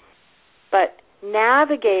 but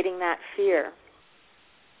navigating that fear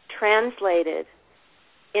translated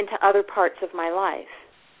into other parts of my life.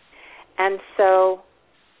 And so,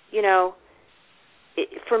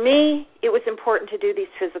 for me, it was important to do these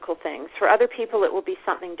physical things. For other people, it will be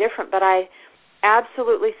something different, but I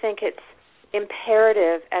absolutely think it's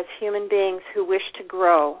imperative as human beings who wish to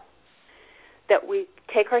grow that we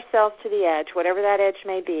take ourselves to the edge, whatever that edge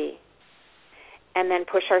may be, and then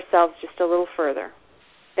push ourselves just a little further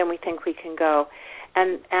than we think we can go.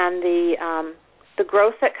 And the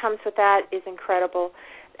growth that comes with that is incredible.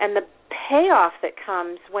 And the payoff that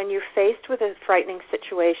comes when you're faced with a frightening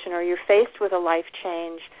situation, or you're faced with a life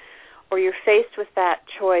change, or you're faced with that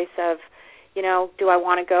choice of, do I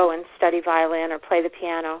want to go and study violin or play the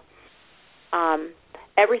piano?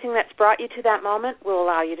 Everything that's brought you to that moment will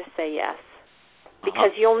allow you to say yes.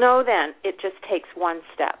 Because you'll know then it just takes one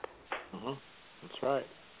step. That's right.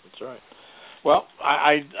 Well,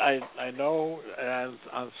 I know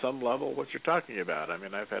on some level what you're talking about. I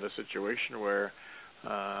mean, I've had a situation where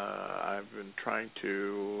I've been trying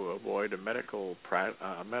to avoid a medical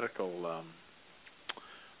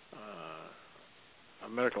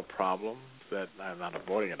problem that I'm not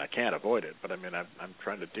avoiding it. I can't avoid it, but I mean, I'm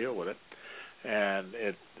trying to deal with it, and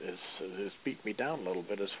it has beat me down a little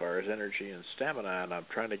bit as far as energy and stamina, and I'm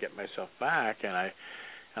trying to get myself back, and I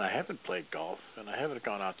haven't played golf, and I haven't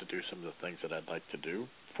gone out to do some of the things that I'd like to do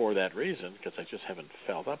for that reason, because I just haven't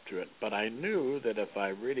felt up to it. But I knew that if I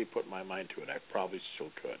really put my mind to it, I probably still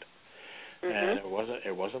could. And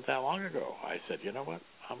it wasn't that long ago. I said, you know what?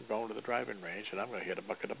 I'm going to the driving range, and I'm going to hit a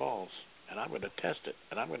bucket of balls, and I'm going to test it,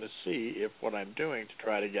 and I'm going to see if what I'm doing to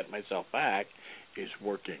try to get myself back is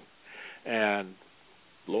working. And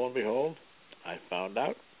lo and behold, I found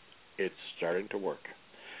out it's starting to work.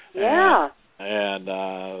 Yeah. And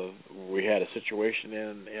we had a situation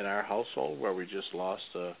in our household where we just lost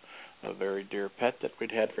a very dear pet that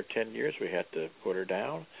we'd had for 10 years. We had to put her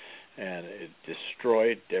down, and it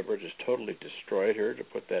Deborah just totally destroyed her to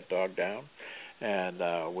put that dog down.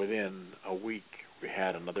 And within a week, we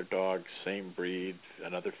had another dog, same breed,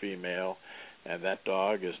 another female, and that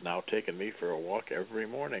dog is now taking me for a walk every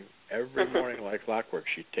morning. Every morning like clockwork,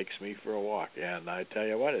 she takes me for a walk. And I tell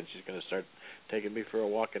you what, she's going to start taking me for a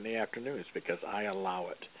walk in the afternoons because I allow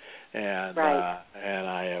it. And and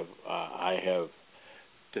I have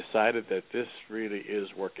decided that this really is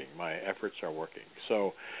working. My efforts are working.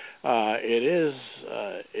 So it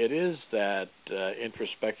is that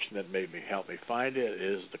introspection that helped me find it. It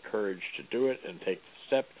is the courage to do it and take the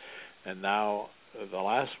step. And now the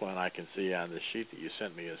last one I can see on the sheet that you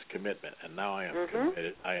sent me is commitment. And now I am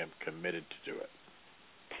committed. I am committed to do it.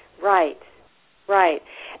 Right.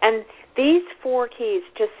 And these 4 keys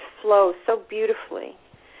just flow so beautifully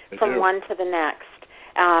from one to the next.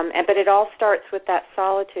 But it all starts with that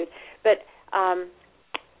solitude. But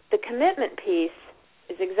the commitment piece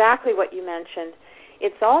is exactly what you mentioned.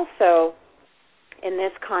 It's also, in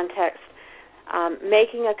this context,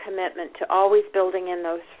 making a commitment to always building in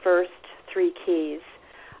those first 3 keys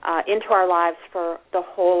into our lives for the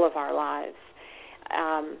whole of our lives.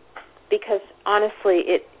 Because honestly,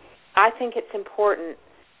 I think it's important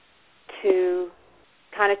to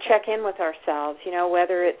kind of check in with ourselves,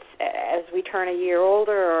 whether it's as we turn a year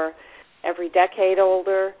older or every decade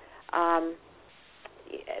older.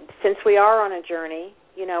 since we are on a journey,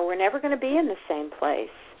 we're never going to be in the same place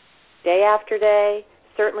day after day,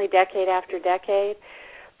 certainly decade after decade.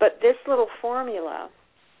 But this little formula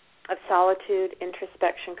of solitude,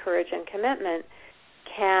 introspection, courage, and commitment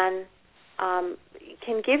can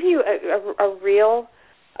give you a real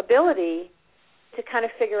ability to kind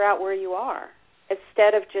of figure out where you are,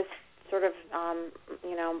 instead of just sort of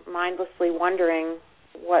mindlessly wondering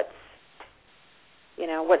what's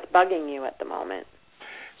bugging you at the moment.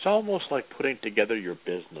 It's almost like putting together your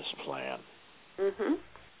business plan, mm-hmm.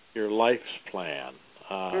 your life's plan.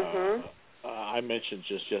 Mm-hmm. I mentioned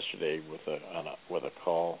just yesterday with a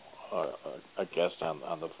call, a guest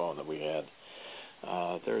on the phone that we had.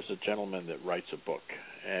 There's a gentleman that writes a book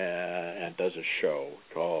and does a show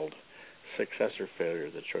called Success or Failure,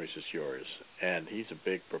 The Choice is Yours. And he's a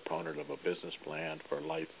big proponent of a business plan for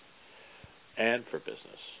life and for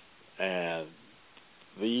business. And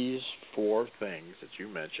these 4 things that you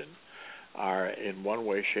mentioned are in one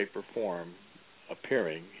way, shape, or form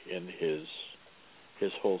appearing in his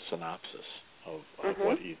whole synopsis of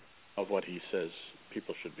mm-hmm. what he says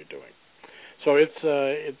people should be doing. So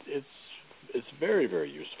it's very, very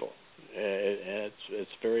useful, and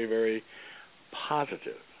it's very, very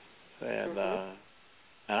positive, and mm-hmm.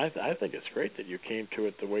 and I think it's great that you came to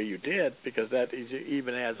it the way you did, because that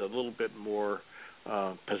even adds a little bit more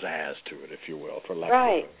pizzazz to it, if you will, for lack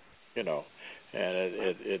right. of, and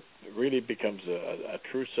it really becomes a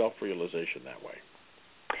true self-realization that way.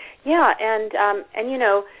 Yeah, and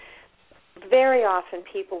very often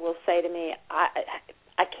people will say to me,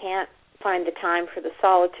 I can't find the time for the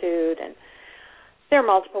solitude, and there are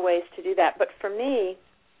multiple ways to do that. But for me,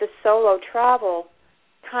 the solo travel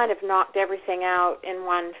kind of knocked everything out in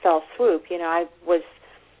one fell swoop.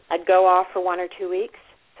 I'd go off for 1 or 2 weeks,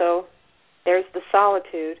 so there's the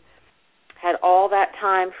solitude. Had all that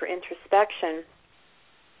time for introspection,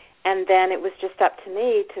 and then it was just up to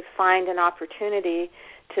me to find an opportunity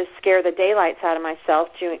to scare the daylights out of myself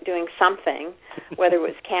doing something, whether it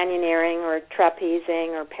was canyoneering or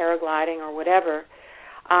trapezing or paragliding or whatever.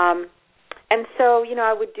 And so,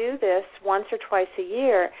 I would do this once or twice a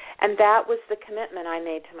year, and that was the commitment I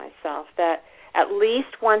made to myself, that at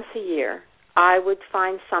least once a year I would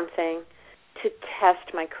find something to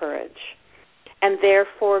test my courage and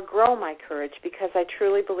therefore grow my courage, because I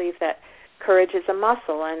truly believe that courage is a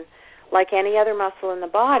muscle, and like any other muscle in the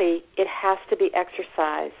body, it has to be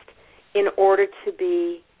exercised in order to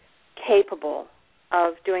be capable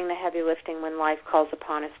of doing the heavy lifting when life calls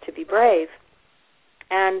upon us to be brave.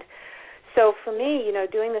 And so for me,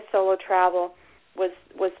 doing the solo travel was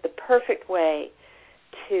the perfect way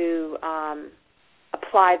to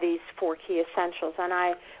apply these 4 key essentials. And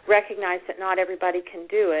I recognize that not everybody can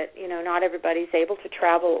do it. Not everybody's able to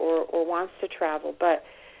travel or wants to travel, but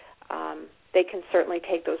they can certainly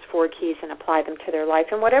take those 4 keys and apply them to their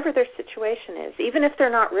life, and whatever their situation is. Even if they're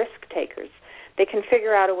not risk takers, they can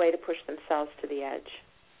figure out a way to push themselves to the edge.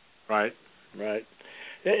 Right.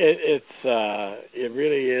 It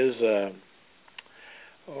really is.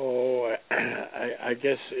 I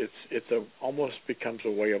guess it's almost becomes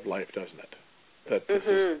a way of life, doesn't it? That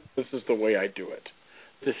this is the way I do it.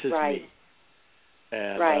 This is right. me.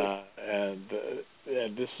 And right.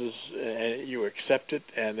 And this is, and you accept it,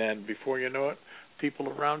 and then before you know it, people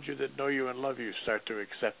around you that know you and love you start to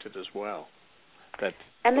accept it as well.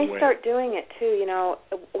 And they start doing it too.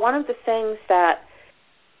 One of the things that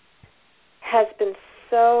has been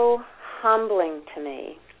so humbling to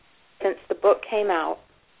me since the book came out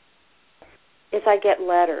is I get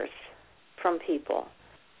letters from people.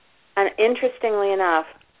 And interestingly enough,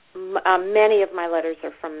 many of my letters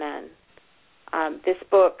are from men. This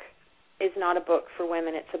book is not a book for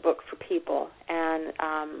women, it's a book for people. And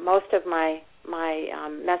most of my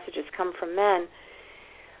messages come from men.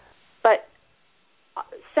 But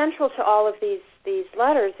central to all of these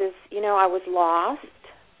letters is, I was lost,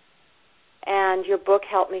 and your book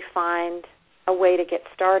helped me find a way to get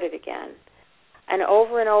started again. And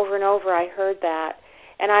over and over and over I heard that.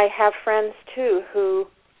 And I have friends, too, who,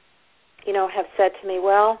 have said to me,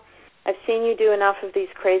 well, I've seen you do enough of these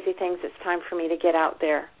crazy things, it's time for me to get out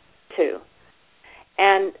there, too.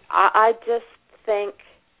 And I just think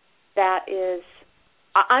that is,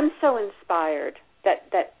 I'm so inspired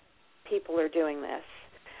that people are doing this,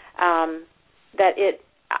 I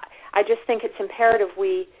just think it's imperative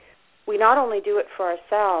we not only do it for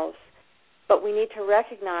ourselves, but we need to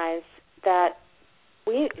recognize that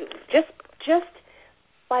we just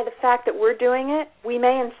by the fact that we're doing it, we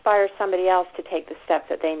may inspire somebody else to take the step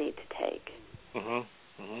that they need to take.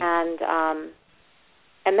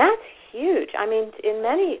 And that's huge. I mean, in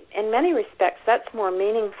many respects, that's more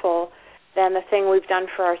meaningful than the thing we've done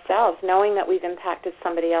for ourselves, knowing that we've impacted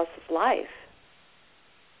somebody else's life.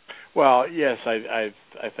 Well, yes, I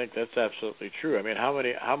think that's absolutely true. I mean,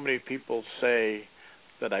 how many people say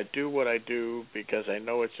that I do what I do because I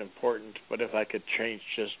know it's important, but if I could change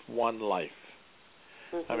just one life.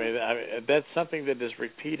 Mm-hmm. I mean, that's something that is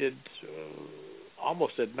repeated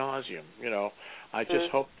almost ad nauseum. You know, I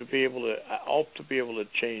just hope to be able to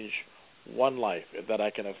change one life, that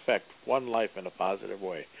I can affect one life in a positive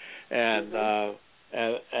way, and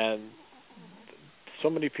so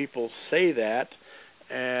many people say that,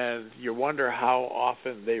 and you wonder how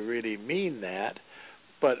often they really mean that.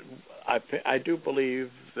 But I do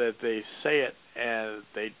believe that they say it and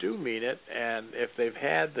they do mean it, and if they've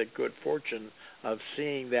had the good fortune of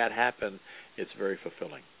seeing that happen, it's very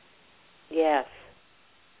fulfilling. Yes,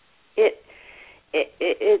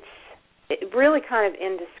 it's really kind of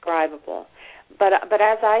indescribable. But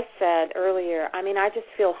as I said earlier, I mean, I just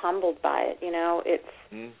feel humbled by it. You know,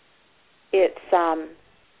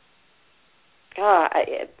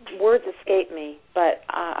 words escape me, but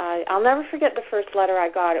I'll never forget the first letter I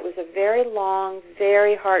got. It was a very long,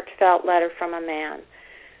 very heartfelt letter from a man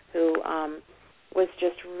who was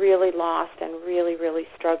just really lost and really, really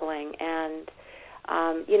struggling. And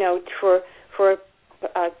you know, for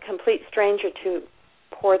a complete stranger to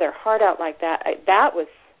pour their heart out like that, that was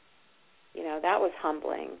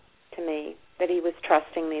humbling to me, that he was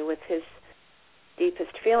trusting me with his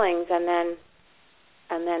deepest feelings, and then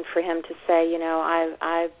for him to say, you know,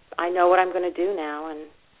 I know what I'm going to do now,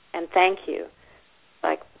 and thank you.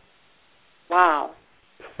 Like, wow.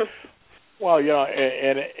 Well, you know,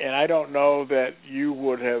 and I don't know that you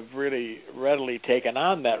would have really readily taken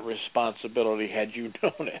on that responsibility had you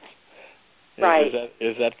known it. Right.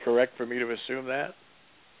 Is that correct for me to assume that?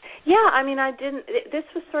 Yeah, I mean, I didn't. This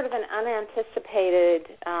was sort of an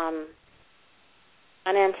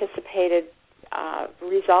unanticipated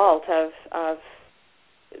result of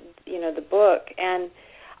you know, the book, and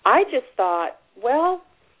I just thought, well,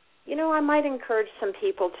 you know, I might encourage some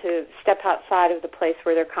people to step outside of the place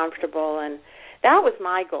where they're comfortable, and that was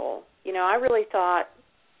my goal. You know, I really thought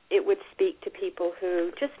it would speak to people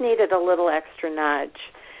who just needed a little extra nudge,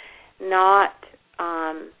 not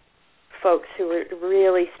folks who were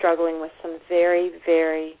really struggling with some very,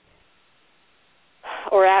 very,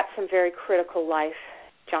 or at some very critical life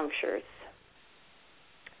junctures.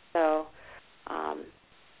 So,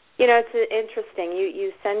 you know, it's interesting.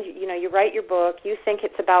 You write your book. You think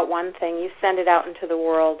it's about one thing. You send it out into the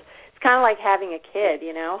world. It's kind of like having a kid,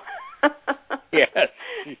 you know. Yes.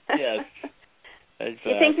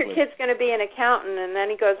 Exactly. You think your kid's going to be an accountant, and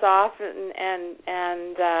then he goes off and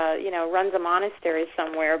you know, runs a monastery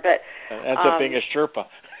somewhere. But ends up being a Sherpa.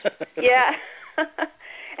 Yeah.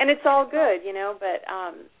 And it's all good, you know. But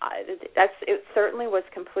it certainly was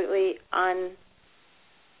completely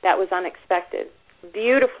that was unexpected.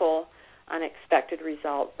 Beautiful, unexpected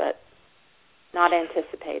result, but not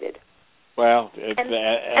anticipated. Well, that's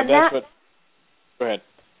what. Go ahead.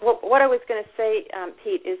 Well, what I was going to say,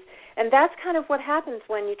 Pete, is, and that's kind of what happens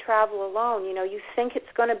when you travel alone. You know, you think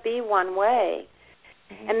it's going to be one way,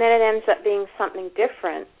 and then it ends up being something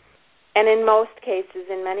different. And in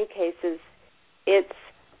many cases, it's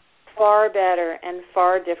far better and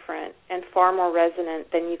far different and far more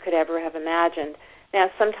resonant than you could ever have imagined. Now,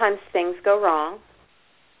 sometimes things go wrong,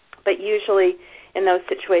 but usually in those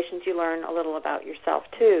situations you learn a little about yourself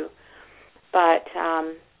too. But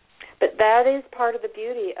that is part of the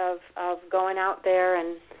beauty of going out there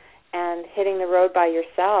and hitting the road by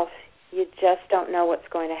yourself. You just don't know what's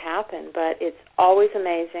going to happen, but it's always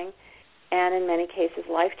amazing, and in many cases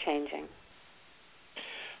life-changing.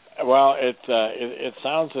 Well, it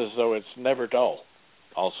sounds as though it's never dull.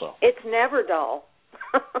 Also, it's never dull.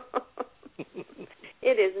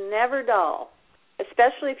 It is never dull,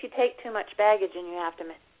 especially if you take too much baggage and you have to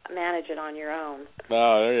manage it on your own.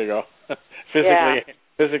 Oh, there you go.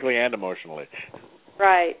 Physically and emotionally.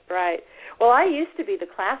 Right. Well, I used to be the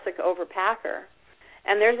classic overpacker,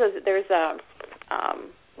 and there's a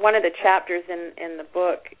one of the chapters in the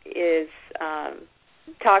book is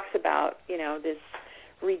talks about, you know, this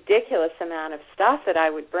ridiculous amount of stuff that I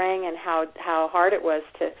would bring and how hard it was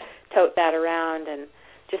to tote that around, and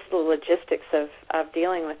just the logistics of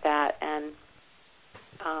dealing with that, and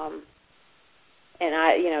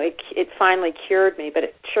I, you know, it finally cured me, but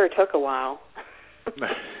it sure took a while.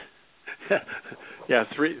 Yeah,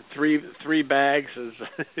 three bags is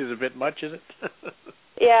a bit much, is it?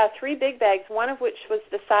 Yeah, 3 big bags, one of which was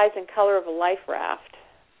the size and color of a life raft.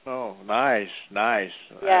 Oh, nice.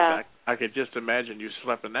 Yeah. I could just imagine you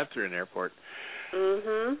schlepping that through an airport.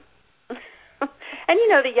 Mhm. And you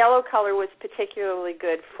know, the yellow color was particularly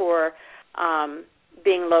good for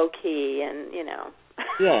being low-key and,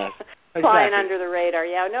 yes, exactly. flying under the radar.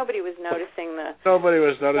 Yeah, nobody was noticing Nobody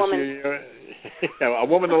was noticing woman. you. A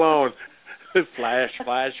woman alone. Flash,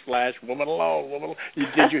 flash, flash, woman alone, woman alone.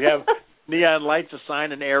 Did you have neon lights, a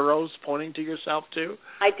sign, and arrows pointing to yourself, too?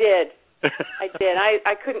 I did.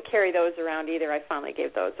 I couldn't carry those around either. I finally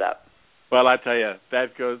gave those up. Well, I tell you,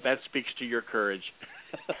 that speaks to your courage.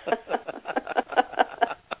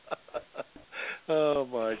 Oh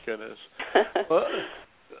my goodness.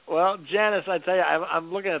 Well, Janice, I tell you,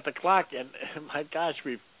 I'm looking at the clock, and my gosh,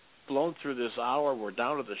 we've blown through this hour. We're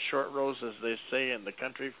down to the short rows, as they say in the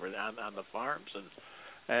country, on the farms,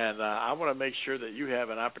 and I want to make sure that you have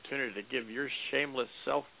an opportunity to give your shameless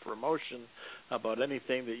self-promotion about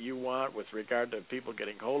anything that you want with regard to people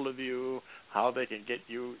getting hold of you, how they can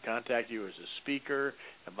contact you as a speaker,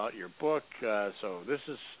 about your book. So this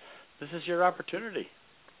is your opportunity.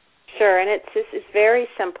 Sure, and it's very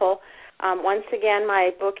simple. Once again,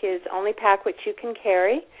 my book is Only Pack What You Can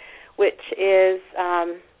Carry, which is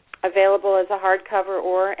available as a hardcover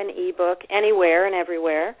or an ebook anywhere and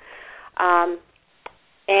everywhere.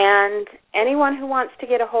 And anyone who wants to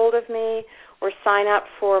get a hold of me or sign up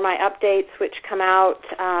for my updates, which come out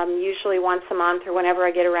usually once a month or whenever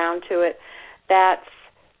I get around to it, that's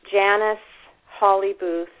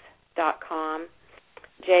JaniceHollybooth.com,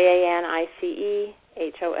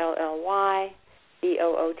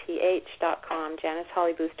 JaniceHollybooth.com,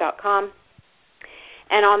 JaniceHollybooth.com.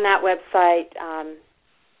 And on that website,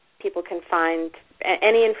 people can find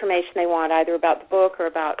any information they want, either about the book or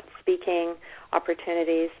about speaking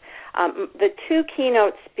opportunities. The two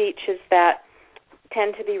keynote speeches that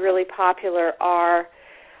tend to be really popular are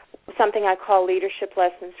something I call Leadership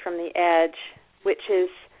Lessons from the Edge, which is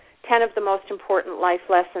 10 of the most important life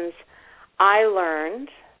lessons I learned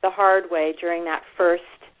the hard way during that first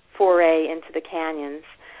foray into the canyons.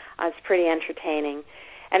 It's pretty entertaining.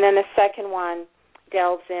 And then the second one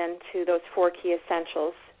delves into those 4 key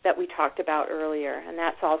essentials that we talked about earlier, and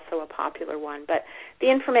that's also a popular one. But the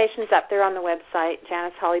information's up there on the website,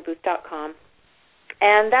 JaniceHollybooth.com.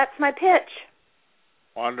 And that's my pitch.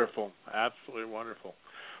 Wonderful. Absolutely wonderful.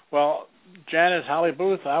 Well, Janice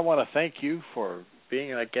Hollybooth, I want to thank you for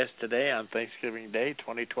being a guest today on Thanksgiving Day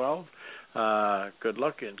 2012. Good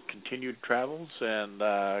luck in continued travels, and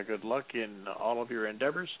good luck in all of your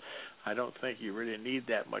endeavors. I don't think you really need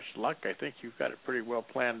that much luck. I think you've got it pretty well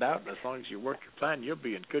planned out, and as long as you work your plan, you'll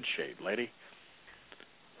be in good shape, lady.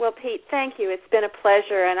 Well, Pete, thank you. It's been a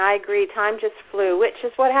pleasure, and I agree, time just flew, which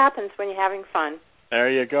is what happens when you're having fun. There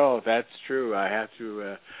you go. That's true. I'll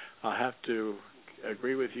have to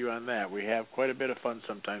agree with you on that. We have quite a bit of fun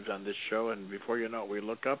sometimes on this show, and before you know it, we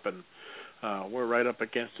look up and we're right up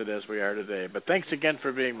against it as we are today. But thanks again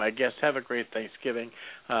for being my guest. Have a great Thanksgiving.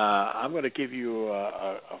 I'm going to give you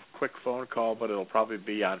a quick phone call, but it'll probably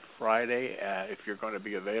be on Friday if you're going to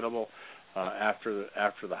be available after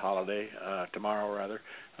the holiday, tomorrow rather,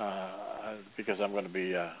 because I'm going to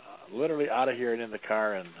be literally out of here and in the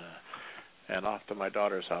car and off to my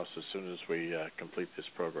daughter's house as soon as we complete this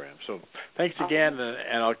program. So thanks again,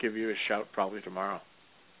 and I'll give you a shout probably tomorrow.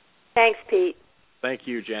 Thanks, Pete. Thank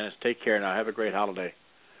you, Janice. Take care now. Have a great holiday.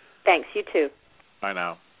 Thanks. You too. Bye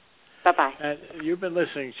now. Bye-bye. And you've been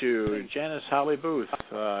listening to Janice Hollybooth,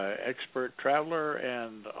 expert traveler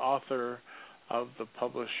and author of the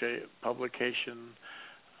publication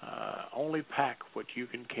Only Pack What You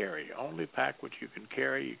Can Carry. Only Pack What You Can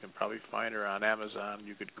Carry. You can probably find her on Amazon.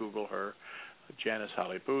 You could Google her, Janice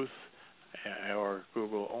Hollybooth, or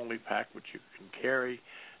Google Only Pack What You Can Carry,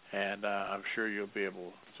 and I'm sure you'll be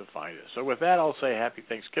able to find it. So with that, I'll say Happy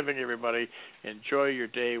Thanksgiving, everybody. Enjoy your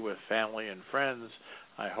day with family and friends.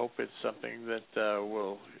 I hope it's something that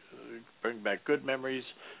will bring back good memories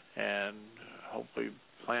and hopefully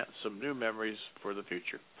plant some new memories for the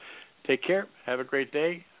future. Take care. Have a great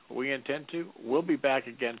day. We intend to. We'll be back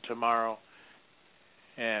again tomorrow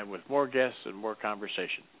and with more guests and more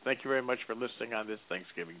conversation. Thank you very much for listening on this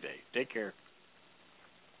Thanksgiving Day. Take care.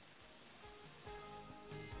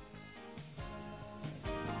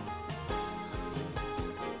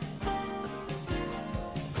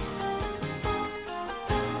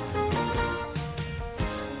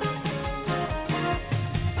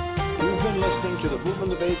 Listening to the Boom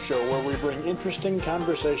and the Babe Show, where we bring interesting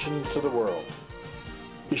conversations to the world.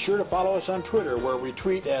 Be sure to follow us on Twitter, where we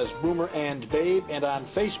tweet as Boomer and Babe, and on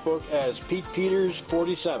Facebook as Pete Peters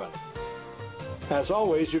 47. As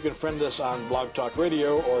always, you can friend us on Blog Talk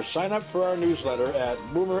Radio or sign up for our newsletter at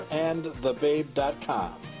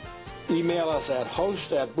boomerandthebabe.com. Email us at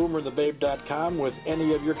host@boomerandthebabe.com with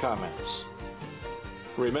any of your comments.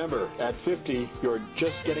 Remember, at 50, you're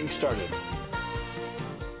just getting started.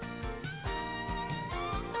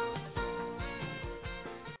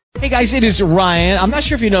 Hey guys, it is Ryan. I'm not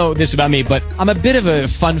sure if you know this about me, but I'm a bit of a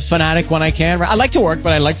fun fanatic when I can. I like to work,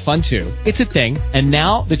 but I like fun too. It's a thing. And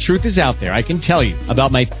now the truth is out there. I can tell you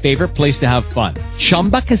about my favorite place to have fun.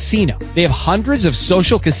 Chumba Casino. They have hundreds of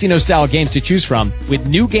social casino style games to choose from with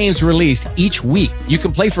new games released each week. You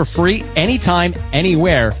can play for free anytime,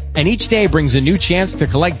 anywhere. And each day brings a new chance to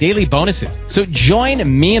collect daily bonuses. So join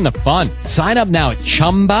me in the fun. Sign up now at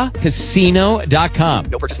ChumbaCasino.com.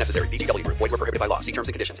 No purchase necessary. VGW Group. Void where prohibited by law. See terms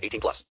and conditions. 18+.